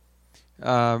ocurriendo.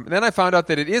 Then I found out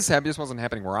that it is happening. It just wasn't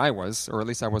happening where I was, or at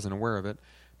least I wasn't aware of it.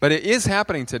 But it is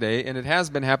happening today, and it has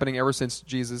been happening ever since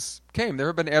Jesus came. There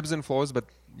have been ebbs and flows, but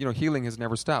healing has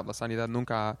never stopped. La sanidad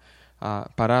nunca ha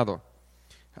parado.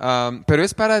 Pero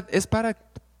es para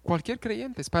cualquier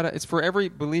creyente. It's for every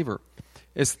believer.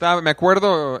 Estaba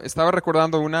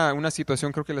recordando una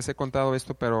situación, creo que les he contado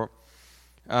esto, pero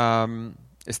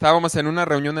estábamos en una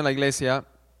reunión en la iglesia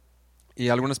y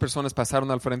algunas personas pasaron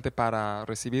al frente para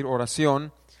recibir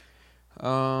oración.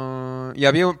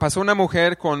 Y pasó una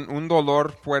mujer con un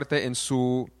dolor fuerte en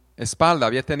su espalda.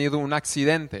 Había tenido un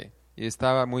accidente y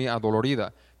estaba muy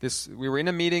adolorida. We were in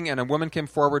a meeting and a woman came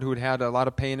forward who had a lot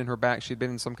of pain in her back. She'd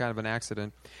been in some kind of an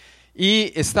accident.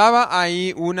 Y estaba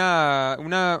ahí una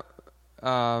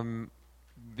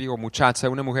muchacha,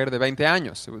 una mujer de 20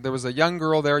 años. There was a young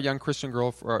girl there, a young Christian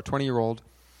girl, a 20-year-old.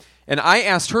 And I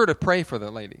asked her to pray for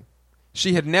the lady.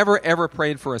 She had never, ever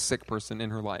prayed for a sick person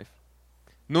in her life.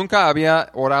 Nunca había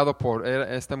orado por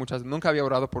esta muchacha, nunca había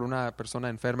orado por una persona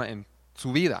enferma en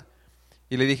su vida.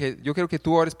 Y le dije, yo quiero que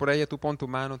tú ores por ella, tú pon tu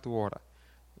mano, tú ora.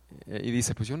 Y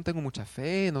dice, pues yo no tengo mucha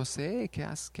fe, no sé qué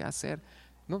hacer.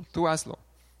 No, tú hazlo.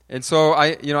 And so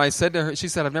I said to her, she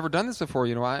said, I've never done this before.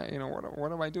 What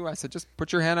do I do? I said, just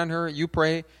put your hand on her, you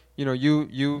pray, you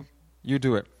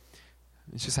do it.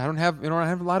 And she said, I don't have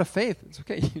a lot of faith. It's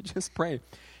okay, you just pray.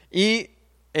 Y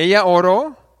ella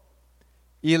oró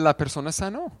y la persona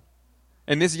sanó.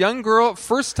 And this young girl,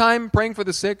 first time praying for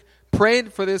the sick,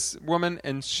 prayed for this woman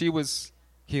and she was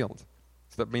healed.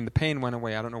 So, the pain went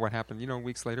away. I don't know what happened,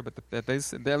 weeks later, but at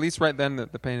least right then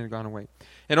the pain had gone away.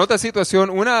 En otra situación,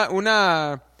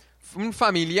 un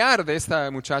familiar de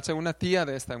esta muchacha, una tía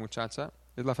de esta muchacha,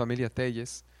 es la familia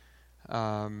Telles.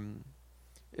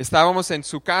 Estábamos en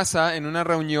su casa en una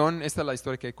reunión, esta es la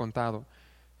historia que he contado.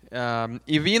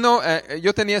 Y vino,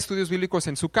 yo tenía estudios bíblicos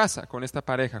en su casa con esta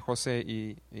pareja, José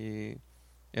y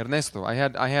Ernesto. I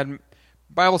had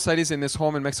Bible studies in this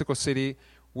home in Mexico City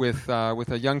with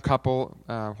a young couple,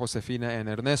 Josefina and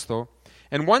Ernesto.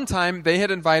 And one time they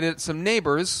had invited some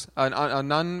neighbors, a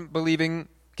non-believing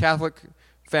Catholic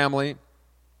family,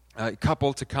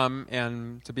 couple, to come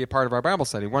and to be a part of our Bible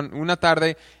study. Una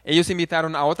tarde ellos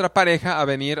invitaron a otra pareja a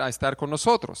venir a estar con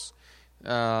nosotros.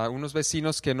 Unos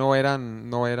vecinos que no eran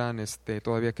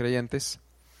todavía creyentes.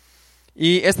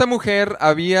 Y esta mujer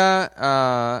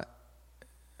había,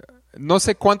 no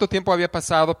sé cuánto tiempo había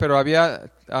pasado, pero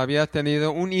había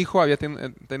tenido un hijo, había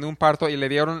tenido un parto y le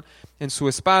dieron en su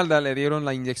espalda, le dieron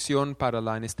la inyección para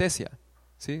la anestesia.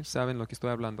 ¿Sí? ¿Saben lo que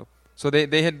estoy hablando? So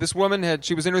this woman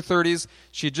she was in her 30s,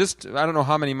 she just, I don't know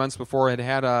how many months before,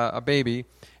 had a baby,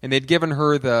 and they'd given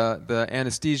her the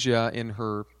anesthesia in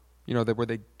her, where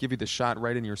they give you the shot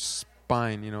right in your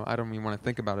spine, I don't even want to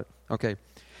think about it. Okay.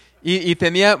 Y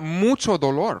tenía mucho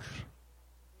dolor.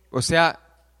 O sea,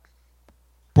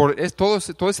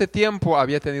 todo ese tiempo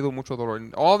había tenido mucho dolor.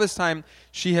 And all this time,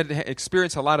 she had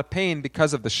experienced a lot of pain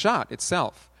because of the shot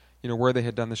itself, where they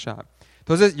had done the shot.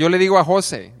 Entonces, yo le digo a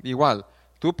José, igual,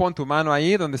 tú pon tu mano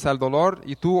ahí donde está el dolor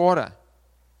y tú ora.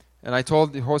 And I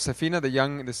told Josefina,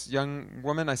 this young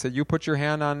woman, I said, you put your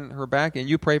hand on her back and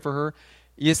you pray for her.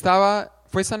 Y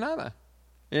fue sanada.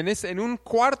 En un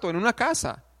cuarto, en una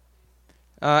casa.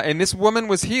 And this woman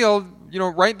was healed,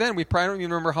 right then. I don't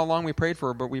even remember how long we prayed for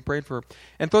her, but we prayed for her.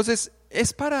 Entonces,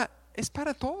 es para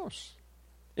todos.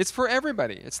 It's for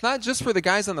everybody. It's not just for the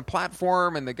guys on the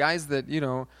platform and the guys that,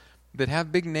 that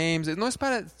have big names. No es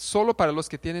solo para los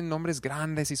que tienen nombres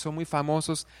grandes y son muy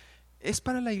famosos. Es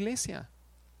para la iglesia.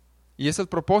 Y es el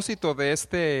propósito de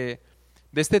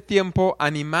este tiempo,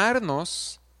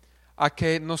 animarnos a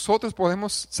que nosotros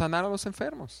podemos sanar a los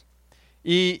enfermos.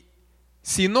 Y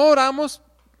si no oramos,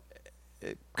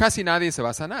 casi nadie se va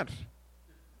a sanar.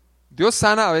 Dios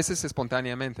sana a veces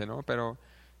espontáneamente, ¿no? Pero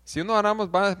si no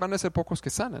oramos, van a ser pocos que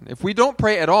sanan. If we don't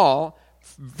pray at all,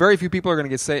 very few people are going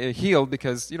to get healed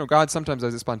because, God sometimes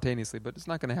does it spontaneously, but it's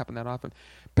not going to happen that often.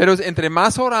 Pero entre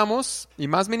más oramos y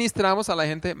más ministramos a la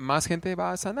gente, más gente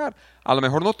va a sanar. A lo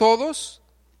mejor no todos,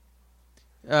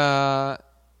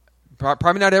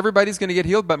 Probably not everybody's going to get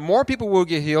healed, but more people will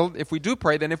get healed if we do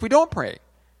pray than if we don't pray,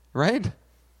 right?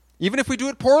 Even if we do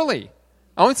it poorly.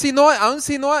 Aún si no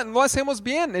lo hacemos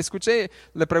bien.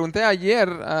 Le pregunté ayer,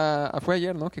 fue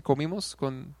ayer, ¿no? Que comimos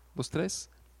con los tres,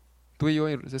 tú y yo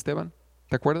y Esteban,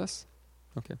 ¿te acuerdas?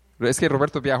 Okay. Es que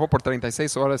Roberto viajó por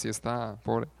 36 horas y está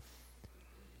pobre.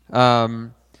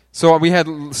 So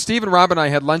Steve and Rob and I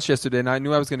had lunch yesterday, and I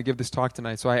knew I was going to give this talk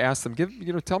tonight. So I asked them,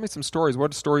 tell me some stories.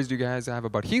 What stories do you guys have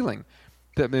about healing?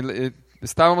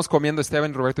 Estábamos comiendo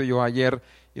Esteban, Roberto y yo ayer,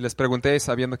 y les pregunté,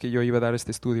 sabiendo que yo iba a dar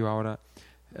este estudio ahora,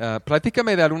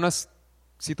 platícame de algunas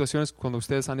situaciones cuando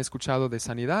ustedes han escuchado de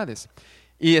sanidades.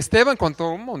 Y Esteban contó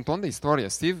un montón de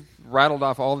historias. Steve rattled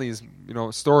off all these,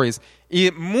 stories.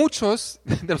 Y muchos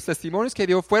de los testimonios que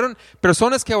dio fueron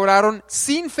personas que oraron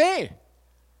sin fe.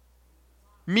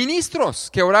 Ministros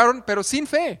que oraron pero sin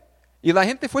fe, y la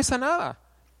gente fue sanada.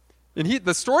 And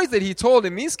the stories that he told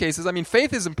in these cases,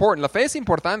 faith is important. La fe es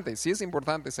importante, sí es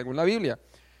importante según la Biblia.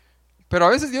 Pero a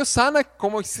veces Dios sana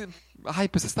como,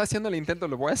 pues está haciendo el intento,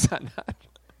 lo voy a sanar.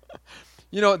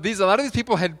 A lot of these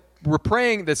people were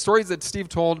praying the stories that Steve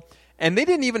told, and they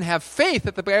didn't even have faith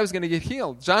that the guy was going to get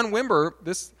healed. John Wimber,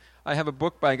 I have a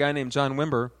book by a guy named John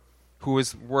Wimber,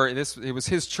 it was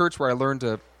his church where I learned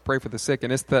to pray for the sick.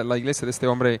 En la iglesia de este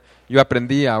hombre yo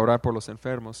aprendí a orar por los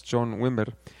enfermos, John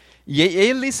Wimber. Y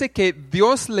él dice que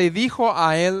Dios le dijo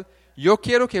a él, yo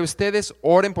quiero que ustedes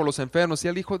oren por los enfermos. Y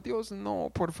él dijo, Dios, no,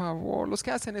 por favor, los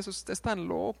que hacen eso están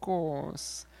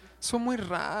locos, son muy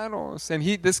raros. And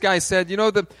this guy said,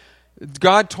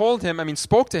 God told him,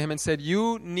 spoke to him and said,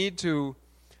 you need to,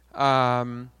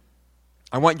 I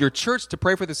want your church to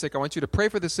pray for the sick. I want you to pray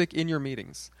for the sick in your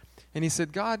meetings. And he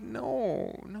said, God,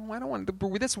 no, I don't want to.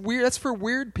 That's weird. That's for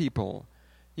weird people.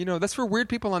 That's for weird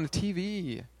people on the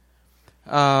TV.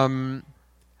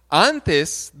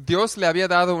 Antes, Dios le había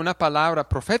dado una palabra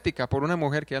profética por una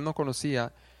mujer que él no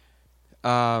conocía.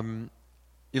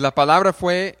 Y la palabra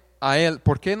fue a él,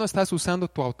 ¿por qué no estás usando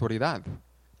tu autoridad?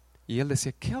 Y él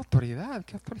decía, ¿qué autoridad?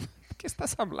 ¿Qué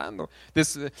estás hablando?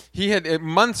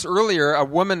 Months earlier, a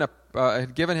woman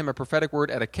had given him a prophetic word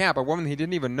at a camp, a woman he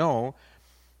didn't even know.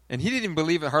 And he didn't even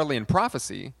believe hardly in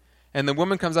prophecy. And the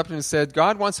woman comes up to him and said,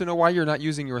 God wants to know why you're not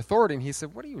using your authority. And he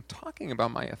said, what are you talking about,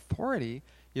 my authority?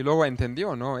 Y luego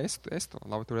entendió, no, esto,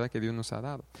 la autoridad que Dios nos ha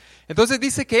dado. Entonces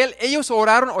dice que ellos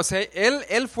oraron, o sea,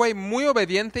 él fue muy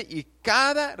obediente y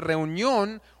cada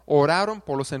reunión oraron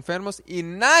por los enfermos y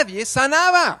nadie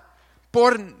sanaba.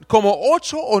 Por como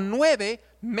 8 o 9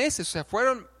 meses, o sea,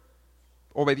 fueron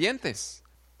obedientes.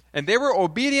 And they were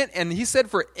obedient, and he said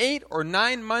for 8 or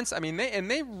 9 months,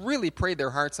 they really prayed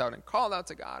their hearts out and called out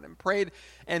to God and prayed,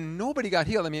 and nobody got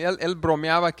healed. Él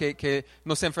bromeaba que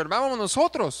nos enfermábamos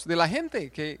nosotros, de la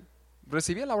gente que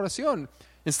recibía la oración.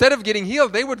 Instead of getting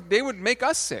healed, they would make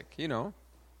us sick,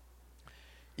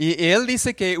 Y él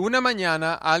dice que una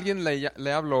mañana alguien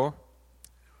le habló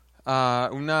a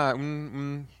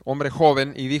un hombre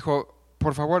joven y dijo,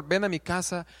 por favor, ven a mi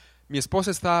casa. Mi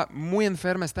esposa está muy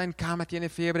enferma, está en cama, tiene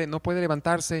fiebre, no puede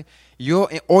levantarse. Y yo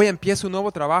hoy empiezo un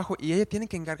nuevo trabajo y ella tiene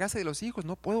que encargarse de los hijos.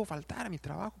 No puedo faltar a mi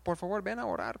trabajo. Por favor, ven a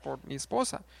orar por mi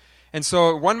esposa. And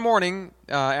so one morning,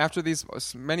 after these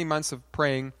many months of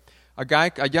praying,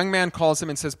 a young man calls him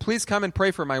and says, please come and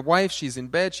pray for my wife. She's in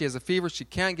bed. She has a fever. She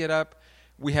can't get up.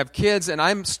 We have kids, and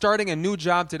I'm starting a new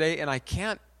job today, and I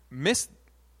can't miss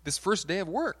this first day of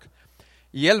work.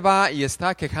 Y él va y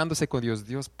está quejándose con Dios.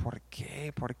 Dios, ¿por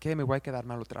qué? ¿Por qué me voy a quedar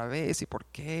mal otra vez? ¿Y por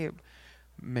qué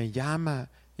me llama?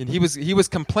 And he was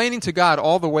complaining to God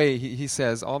all the way, he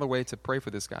says, all the way to pray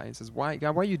for this guy. He says, God,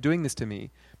 why are you doing this to me?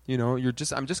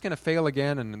 I'm just going to fail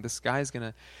again, and this guy's going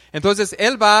to... Entonces,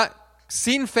 él va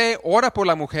sin fe, ora por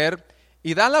la mujer,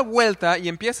 y da la vuelta y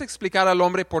empieza a explicar al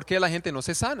hombre por qué la gente no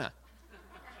se sana.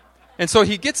 And so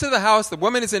he gets to the house, the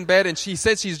woman is in bed, and she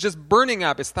says she's just burning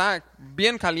up. Está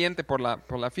bien caliente por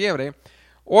la fiebre.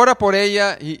 Ora por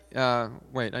ella.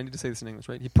 Wait, I need to say this in English,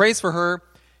 right? He prays for her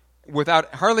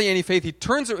without hardly any faith. He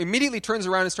immediately turns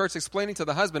around and starts explaining to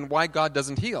the husband why God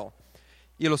doesn't heal.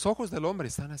 Y los ojos del hombre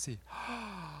están así.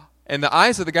 And the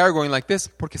eyes of the guy are going like this,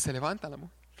 porque se levanta la mujer.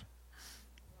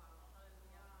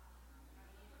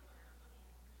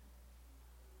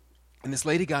 And this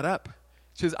lady got up.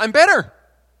 She says, I'm better.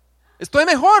 Estoy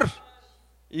mejor.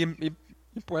 Y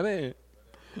puede.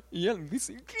 Y él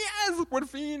dice, yes, por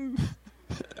fin.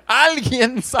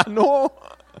 Alguien sanó.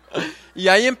 Y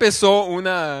ahí empezó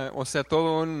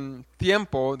todo un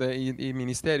tiempo y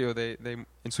ministerio en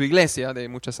su iglesia de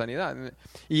mucha sanidad.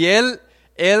 Y él,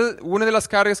 una de las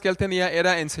cargas que él tenía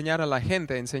era enseñar a la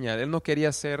gente, Él no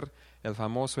quería ser el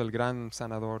famoso, el gran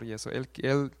sanador y eso.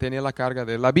 Él tenía la carga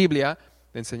de la Biblia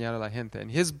de enseñar a la gente.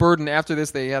 And his burden after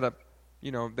this, they had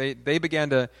they began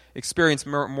to experience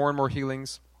more and more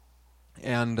healings.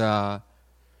 And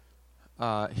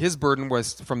his burden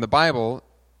was, from the Bible,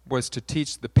 was to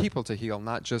teach the people to heal,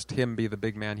 not just him be the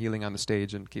big man healing on the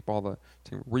stage and keep all the...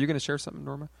 Were you going to share something,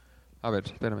 Norma? A ver,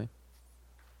 espérame.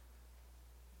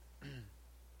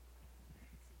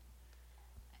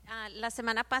 La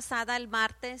semana pasada, el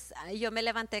martes, yo me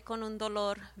levanté con un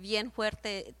dolor bien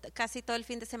fuerte. Casi todo el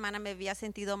fin de semana me había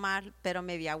sentido mal, pero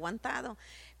me había aguantado.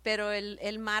 Pero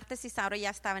el martes Isauro ya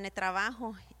estaba en el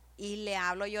trabajo y le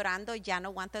hablo llorando, ya no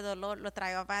aguanto el dolor, lo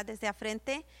traigo desde la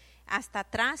frente hasta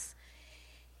atrás.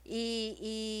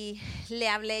 Y le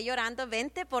hablé llorando,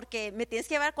 vente porque me tienes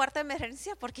que llevar al cuarto de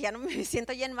emergencia porque ya no me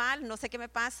siento bien mal, no sé qué me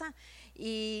pasa.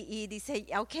 Y dice,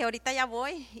 ok, ahorita ya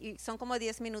voy. Y son como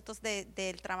 10 minutos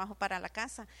del trabajo para la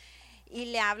casa. Y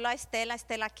le hablo a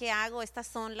Estela, ¿qué hago? Estas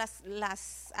son las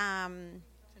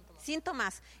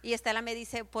síntomas. Y Estela me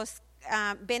dice, pues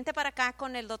vente para acá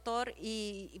con el doctor,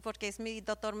 y porque es mi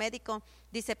doctor médico.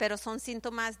 Dice, pero son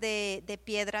síntomas de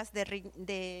piedras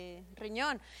de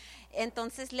riñón.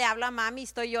 Entonces le hablo a mami,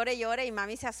 estoy llore y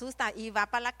mami se asusta y va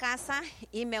para la casa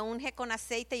y me unge con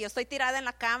aceite. Yo estoy tirada en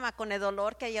la cama con el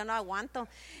dolor que yo no aguanto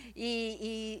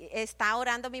y está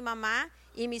orando mi mamá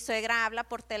y mi suegra habla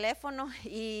por teléfono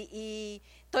y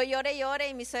estoy llore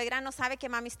y mi suegra no sabe que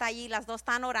mami está allí, las dos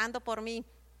están orando por mí.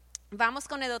 Vamos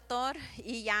con el doctor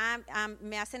y ya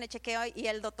me hacen el chequeo y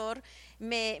el doctor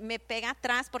me pega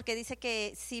atrás porque dice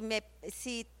que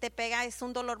si te pega es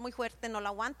un dolor muy fuerte, no lo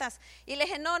aguantas. Y le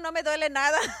dije, no me duele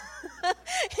nada.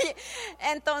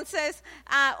 Entonces,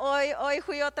 hoy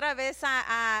fui otra vez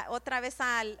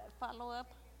al follow-up,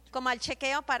 como al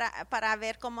chequeo para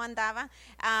ver cómo andaba.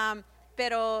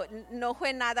 Pero no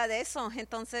fue nada de eso.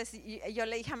 Entonces yo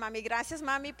le dije a mami, gracias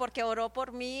mami porque oró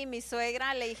por mí, mi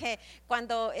suegra. Le dije,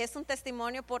 cuando es un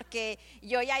testimonio, porque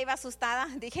yo ya iba asustada,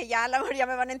 dije ya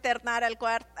me van a internar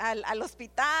al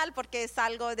hospital porque es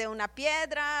algo de una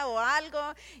piedra o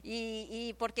algo,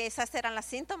 y porque esas eran las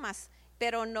síntomas.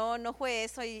 Pero no fue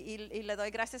eso y le doy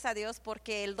gracias a Dios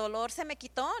porque el dolor se me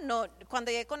quitó. No,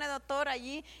 cuando llegué con el doctor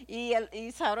allí y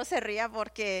Sauro se ría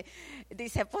porque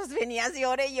dice, pues venías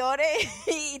llore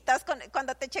y estás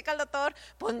cuando te checa el doctor,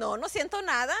 pues no siento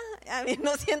nada, a mí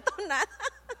no siento nada.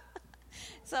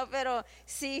 Pero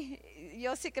sí,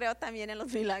 yo sí creo también en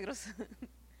los milagros.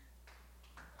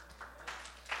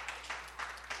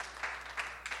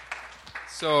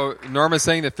 So Norma's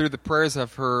saying that through the prayers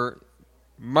of her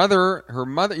mother,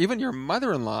 even your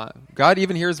mother-in-law, God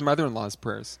even hears mother-in-law's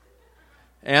prayers,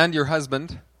 and your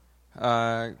husband,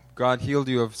 God healed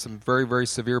you of some very, very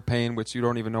severe pain, which you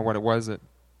don't even know what it was.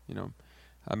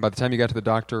 By the time you got to the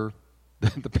doctor,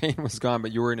 the pain was gone,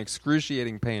 but you were in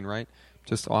excruciating pain, right?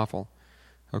 Just awful.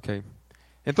 Okay.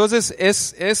 Entonces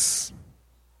es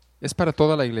para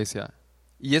toda la iglesia,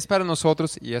 y es para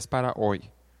nosotros, y es para hoy.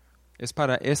 Es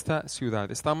para esta ciudad.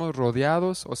 Estamos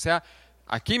rodeados, o sea,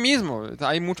 aquí mismo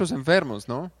hay muchos enfermos,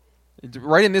 ¿no?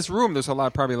 Right in this room, there's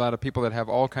probably a lot of people that have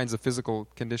all kinds of physical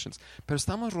conditions. Pero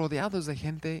estamos rodeados de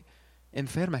gente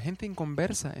enferma, gente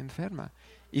inconversa, enferma.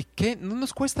 Y que no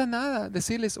nos cuesta nada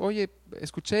decirles, oye,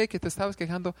 escuché que te estabas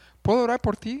quejando, ¿puedo orar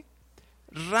por ti?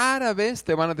 Rara vez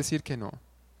te van a decir que no.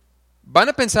 Van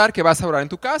a pensar que vas a orar en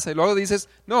tu casa y luego dices,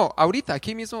 no, ahorita,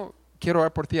 aquí mismo quiero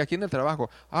orar por ti, aquí en el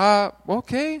trabajo.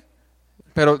 Ok.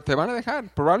 Pero te van a dejar,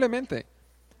 probablemente.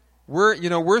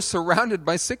 We're surrounded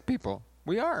by sick people.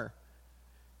 We are.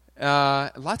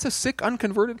 Lots of sick,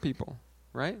 unconverted people,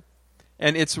 right?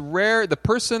 And it's rare the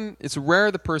person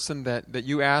that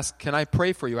you ask, can I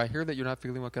pray for you? I hear that you're not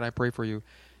feeling well, can I pray for you?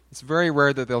 It's very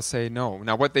rare that they'll say no.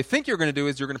 Now, what they think you're going to do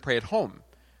is you're going to pray at home.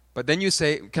 But then you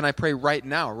say, can I pray right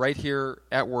now, right here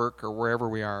at work or wherever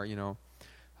we are,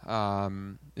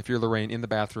 if you're Lorraine, in the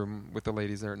bathroom with the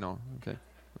ladies there, no, okay.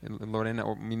 Lorena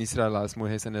ministra a las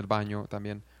mujeres en el baño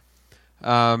también.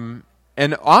 And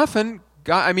often,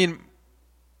 God,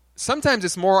 sometimes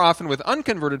it's more often with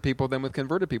unconverted people than with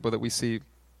converted people that we see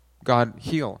God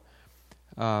heal.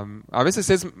 A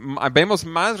veces vemos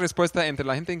más respuesta entre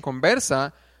la gente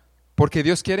inconversa porque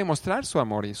Dios quiere mostrar su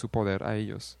amor y su poder a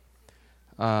ellos.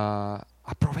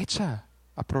 Aprovecha,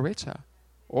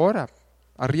 ora,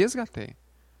 arriésgate.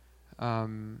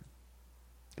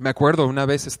 Me acuerdo una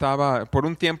vez por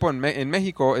un tiempo en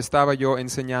México estaba yo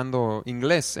enseñando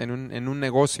inglés en un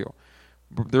negocio.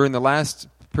 During the last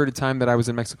period of time that I was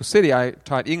in Mexico City, I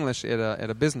taught English at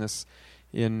a business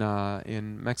in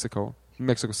Mexico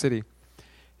City.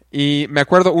 Y me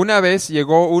acuerdo una vez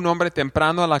llegó un hombre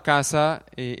temprano a la casa,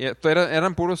 y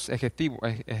eran puros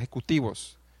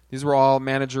ejecutivos. These were all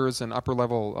managers and upper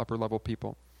level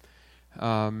people.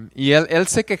 Y él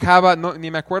se quejaba, no, ni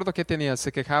me acuerdo qué tenía,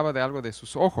 se quejaba de algo de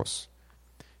sus ojos.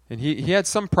 And he had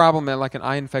some problem, like an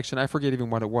eye infection. I forget even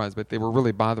what it was, but they were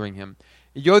really bothering him.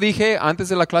 Y yo dije, antes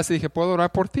de la clase, dije, ¿puedo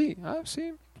orar por ti? Ah,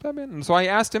 sí, está bien. And so I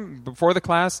asked him before the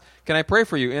class, can I pray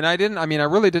for you? And I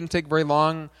really didn't take very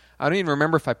long. I don't even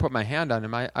remember if I put my hand on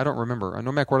him. I don't remember.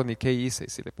 No me acuerdo ni qué hice,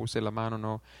 si le puse la mano o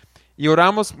no. Y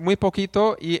oramos muy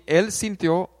poquito y él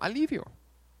sintió alivio.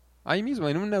 Ahí mismo,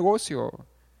 en un negocio.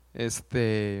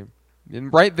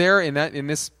 And right there,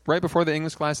 right before the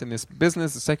English class, in this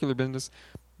business, the secular business,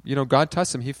 God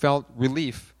touched him. He felt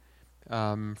relief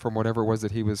from whatever it was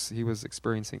that he was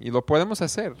experiencing. Y lo podemos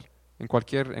hacer en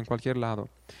cualquier lado.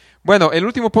 Bueno, el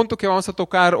último punto que vamos a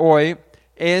tocar hoy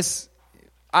es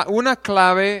una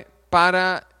clave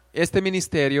para este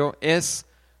ministerio es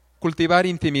cultivar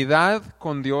intimidad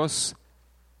con Dios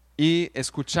y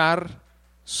escuchar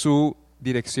su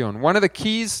dirección. One of the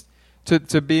keys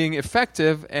to being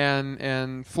effective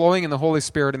and flowing in the Holy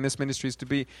Spirit in this ministry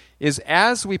is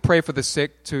as we pray for the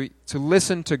sick to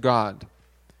listen to God,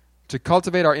 to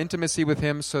cultivate our intimacy with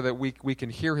Him so that we can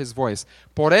hear His voice.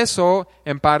 Por eso,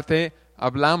 en parte,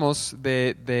 hablamos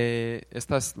de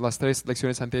las 3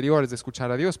 lecciones anteriores de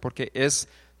escuchar a Dios, porque es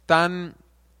tan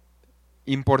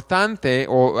importante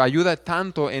o ayuda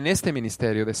tanto en este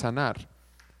ministerio de sanar.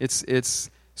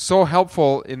 It's so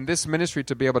helpful in this ministry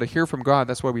to be able to hear from God.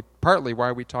 That's partly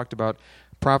why we talked about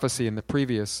prophecy in the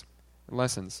previous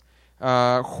lessons.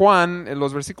 Juan,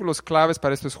 los versículos claves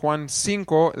para esto es Juan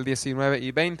 5, el 19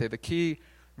 y 20. The key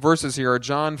verses here are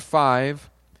John 5,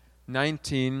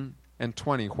 19 and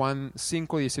 20. Juan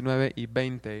 5, 19 y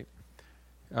 20.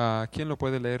 ¿Quién lo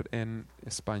puede leer en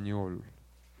español?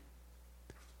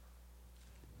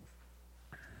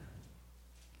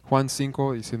 Juan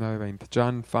 5, 19 y 20.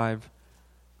 John 5,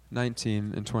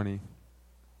 19 and 20.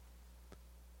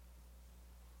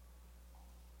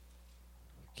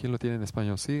 ¿Quién lo tiene en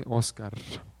español? Sí, Oscar.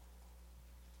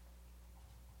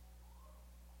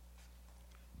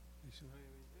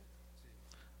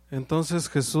 Entonces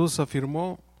Jesús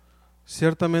afirmó,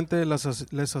 ciertamente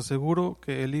les aseguro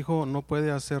que el Hijo no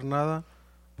puede hacer nada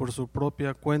por su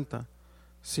propia cuenta,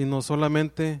 sino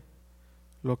solamente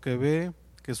lo que ve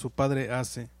que su Padre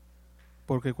hace,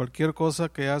 porque cualquier cosa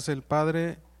que hace el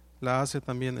Padre la hace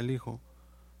también el Hijo,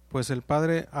 pues el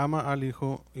Padre ama al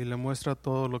Hijo y le muestra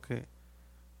todo lo que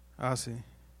hace.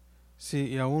 Sí,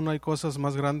 y aún hay cosas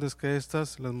más grandes que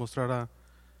estas, les mostrará,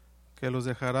 que los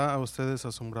dejará a ustedes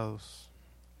asombrados.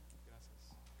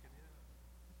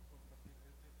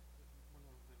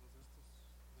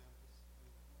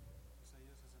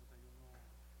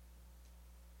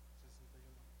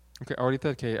 Okay,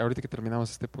 ahorita que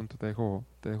terminamos este punto te dejo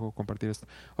compartir esto.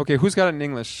 Okay, who's got it in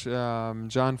English?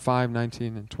 John 5,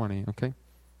 19 and 20, okay?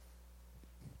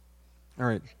 All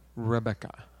right, Rebecca.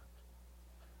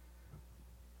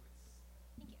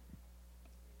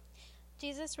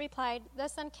 Jesus replied, "The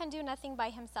Son can do nothing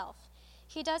by himself.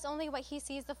 He does only what he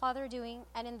sees the Father doing,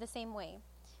 and in the same way.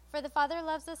 For the Father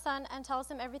loves the Son and tells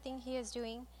him everything he is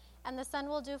doing, and the Son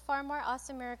will do far more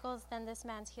awesome miracles than this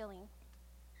man's healing."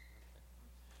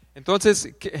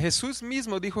 Entonces, Jesús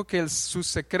mismo dijo que su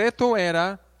secreto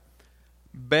era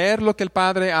ver lo que el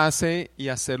Padre hace y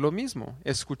hacer lo mismo.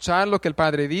 Escuchar lo que el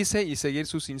Padre dice y seguir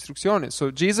sus instrucciones. So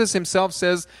Jesus himself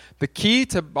says the key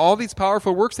to all these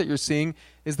powerful works that you're seeing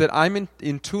is that I'm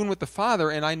in tune with the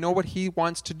Father and I know what He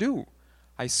wants to do.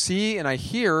 I see and I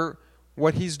hear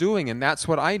what He's doing and that's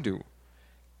what I do.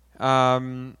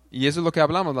 Y eso es lo que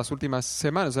hablamos las últimas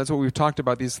semanas. That's what we've talked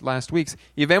about these last weeks.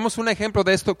 Y vemos un ejemplo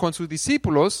de esto con sus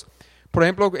discípulos. Por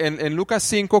ejemplo, en Lucas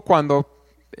 5, cuando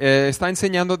está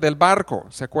enseñando del barco.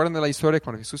 ¿Se acuerdan de la historia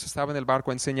cuando Jesús estaba en el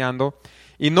barco enseñando?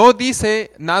 Y no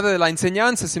dice nada de la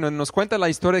enseñanza, sino nos cuenta la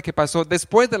historia que pasó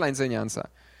después de la enseñanza.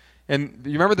 And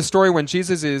you remember the story when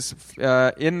Jesus is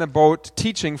in the boat,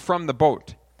 teaching from the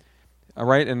boat,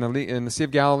 right, in the Sea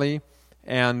of Galilee.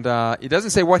 And it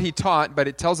doesn't say what he taught, but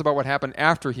it tells about what happened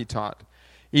after he taught.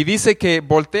 Y dice que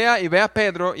voltea y ve a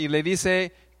Pedro y le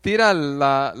dice, tira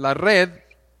la red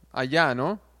allá,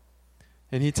 ¿no?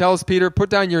 And he tells Peter, put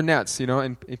down your nets, you know.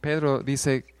 Y Pedro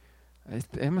dice,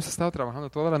 hemos estado trabajando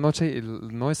toda la noche y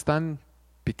no están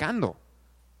picando.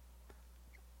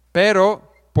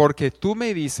 Pero porque tú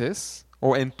me dices,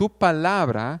 o en tu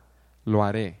palabra, lo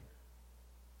haré.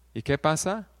 ¿Y qué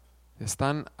pasa?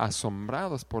 Están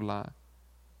asombrados por la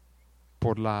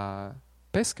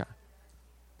pesca.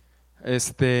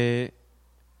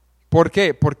 ¿Por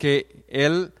qué? Porque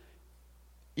él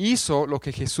hizo lo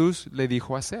que Jesús le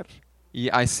dijo hacer. Y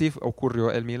así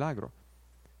ocurrió el milagro.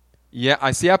 Y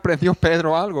así aprendió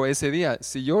Pedro algo ese día.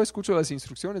 Si yo escucho las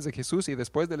instrucciones de Jesús y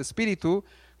después del Espíritu,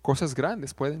 cosas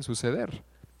grandes pueden suceder.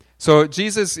 So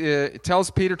Jesus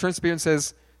tells Peter, turns to Peter and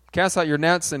says, cast out your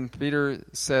nets. And Peter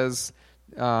says,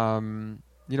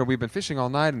 we've been fishing all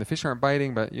night and the fish aren't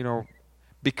biting, but,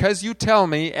 because you tell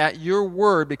me at your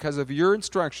word, because of your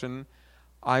instruction,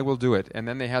 I will do it. And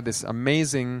then they had this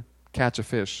amazing catch of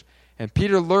fish. And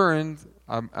Peter learned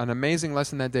an amazing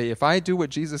lesson that day. If I do what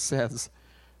Jesus says,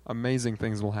 amazing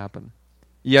things will happen.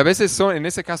 Y a veces en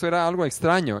ese caso era algo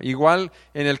extraño. Igual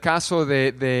en el caso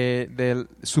de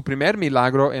su primer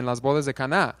milagro en las bodas de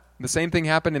Caná. The same thing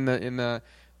happened in the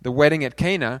wedding at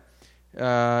Cana.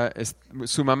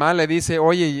 Su mamá le dice,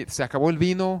 oye, se acabó el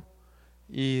vino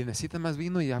y necesita más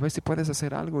vino y a ver si puedes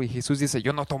hacer algo. Y Jesús dice,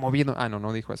 yo no tomo vino.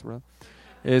 No dijo eso,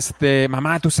 ¿verdad?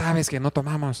 Mamá, tú sabes que no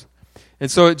tomamos. And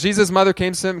so Jesus' mother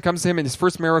comes to him in his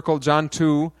first miracle, John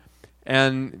 2,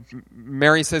 and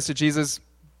Mary says to Jesus,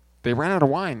 they ran out of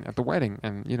wine at the wedding,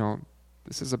 and,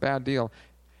 this is a bad deal.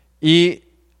 Y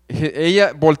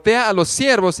ella voltea a los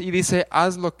siervos y dice,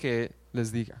 haz lo que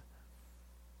les diga.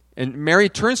 And Mary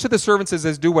turns to the servants and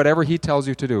says, do whatever he tells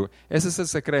you to do. Ese es el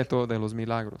secreto de los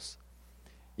milagros.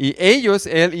 Y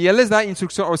él les da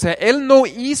instrucción, o sea, él no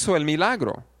hizo el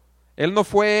milagro. Él no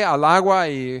fue al agua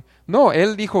y... No,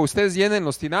 él dijo, ustedes llenen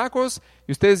los tinacos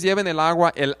y ustedes lleven el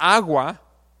agua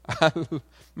al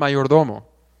mayordomo.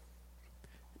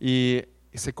 Y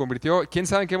se convirtió, quién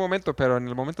sabe en qué momento, pero en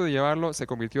el momento de llevarlo se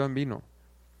convirtió en vino.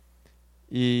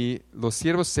 Y los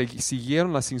siervos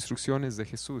siguieron las instrucciones de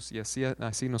Jesús y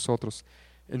así nosotros.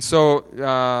 And so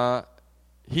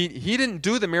he didn't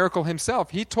do the miracle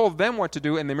himself. He told them what to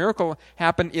do, and the miracle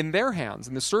happened in their hands,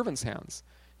 in the servants' hands.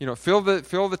 Fill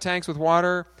the tanks with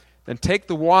water, then take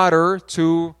the water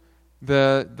to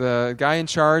the guy in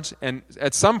charge. And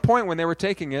at some point when they were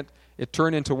taking it, it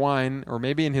turned into wine, or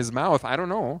maybe in his mouth. I don't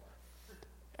know.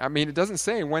 I mean, it doesn't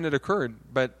say when it occurred,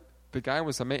 but the guy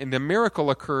was amazing. And the miracle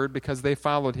occurred because they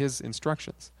followed his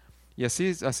instructions. Y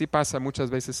así pasa muchas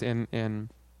veces en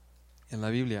la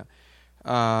Biblia.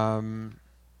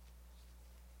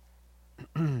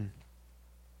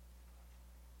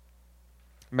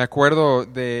 Me acuerdo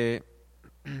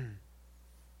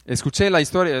escuché la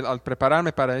historia, al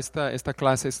prepararme para esta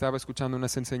clase, estaba escuchando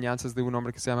unas enseñanzas de un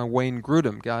hombre que se llama Wayne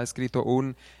Grudem, que ha escrito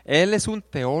él es un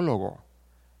teólogo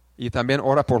y también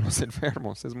ora por los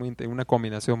enfermos. Es una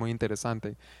combinación muy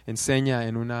interesante. Enseña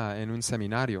en un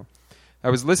seminario. I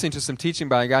was listening to some teaching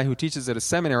by a guy who teaches at a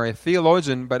seminary, a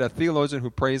theologian who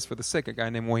prays for the sick, a guy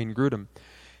named Wayne Grudem.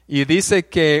 Y dice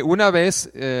que una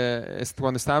vez,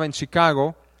 cuando estaba en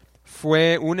Chicago,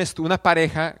 fue una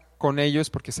pareja con ellos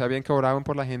porque sabían que oraban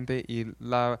por la gente y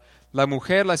la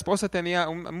esposa tenía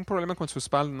un problema con su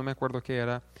espalda, no me acuerdo qué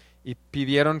era, y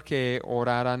pidieron que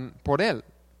oraran por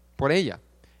ella.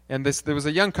 And there was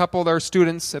a young couple, they were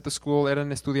students at the school,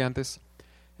 eran estudiantes,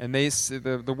 and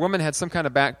the woman had some kind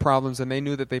of back problems and they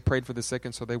knew that they prayed for the sick,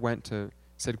 and so they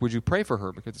said, would you pray for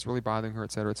her because it's really bothering her,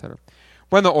 etc., etc.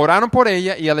 Bueno, oraron por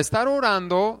ella y al estar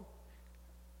orando,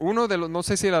 uno de los, no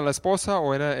sé si era la esposa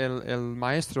o era el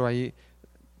maestro ahí,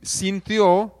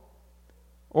 sintió,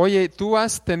 oye, tú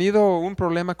has tenido un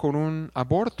problema con un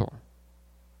aborto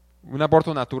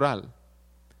natural.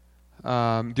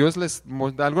 Dios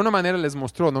de alguna manera les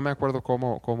mostró, no me acuerdo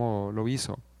cómo lo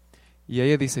hizo. Y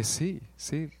ella dice, sí,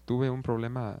 tuve un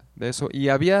problema de eso. Y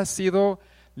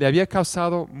le había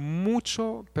causado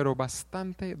mucho, pero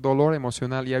bastante dolor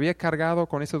emocional. Y había cargado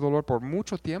con ese dolor por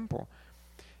mucho tiempo.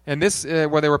 And this,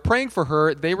 when they were praying for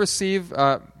her, they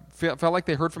felt like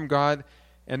they heard from God,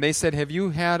 and they said, have you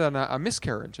had a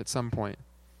miscarriage at some point?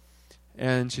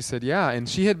 And she said, yeah. And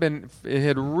it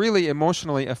had really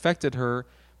emotionally affected her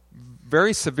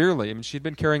very severely. I mean, she'd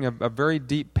been carrying a very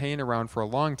deep pain around for a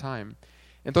long time.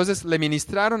 Entonces le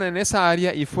ministraron en esa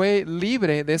área y fue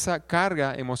libre de esa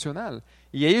carga emocional.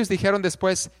 Y ellos dijeron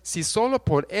después, si solo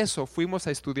por eso fuimos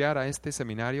a estudiar a este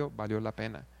seminario, valió la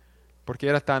pena. Porque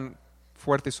era tan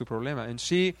fuerte su problema. And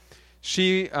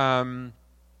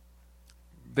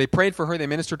they prayed for her, they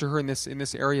ministered to her in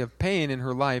this area of pain in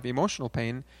her life, emotional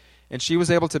pain, and she was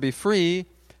able to be free.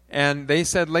 And they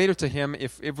said later to him,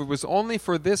 if it was only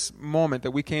for this moment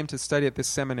that we came to study at this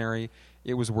seminary,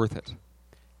 it was worth it.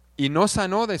 Y no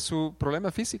sanó de su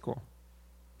problema físico.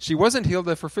 She wasn't healed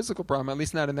of her physical problem, at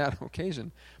least not in that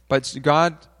occasion. But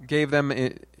God gave them,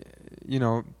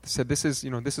 said, this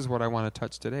is what I want to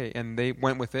touch today. And they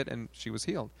went with it, and she was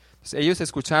healed. Entonces, ellos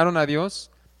escucharon a Dios,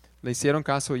 le hicieron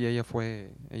caso y ella fue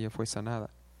sanada.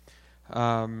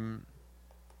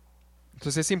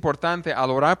 Entonces es importante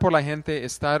al orar por la gente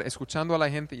estar escuchando a la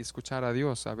gente y escuchar a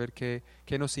Dios, a ver qué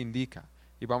nos indica.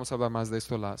 Y vamos a hablar más de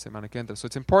esto la semana que entra. So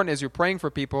it's important as you're praying for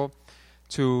people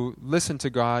to listen to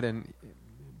God and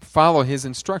follow His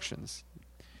instructions.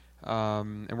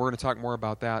 And we're going to talk more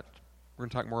about that. We're going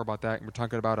to talk more about that. And we're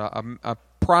talking about a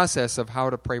process of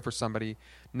how to pray for somebody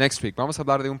next week. Vamos a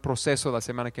hablar de un proceso la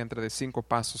semana que entra de 5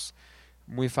 pasos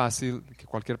muy fácil que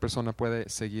cualquier persona puede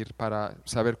seguir para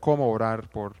saber cómo orar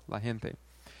por la gente.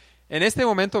 En este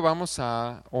momento vamos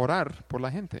a orar por la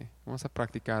gente. Vamos a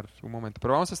practicar un momento.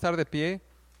 Pero vamos a estar de pie.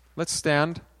 Let's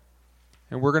stand.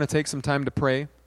 And we're going to take some time to pray.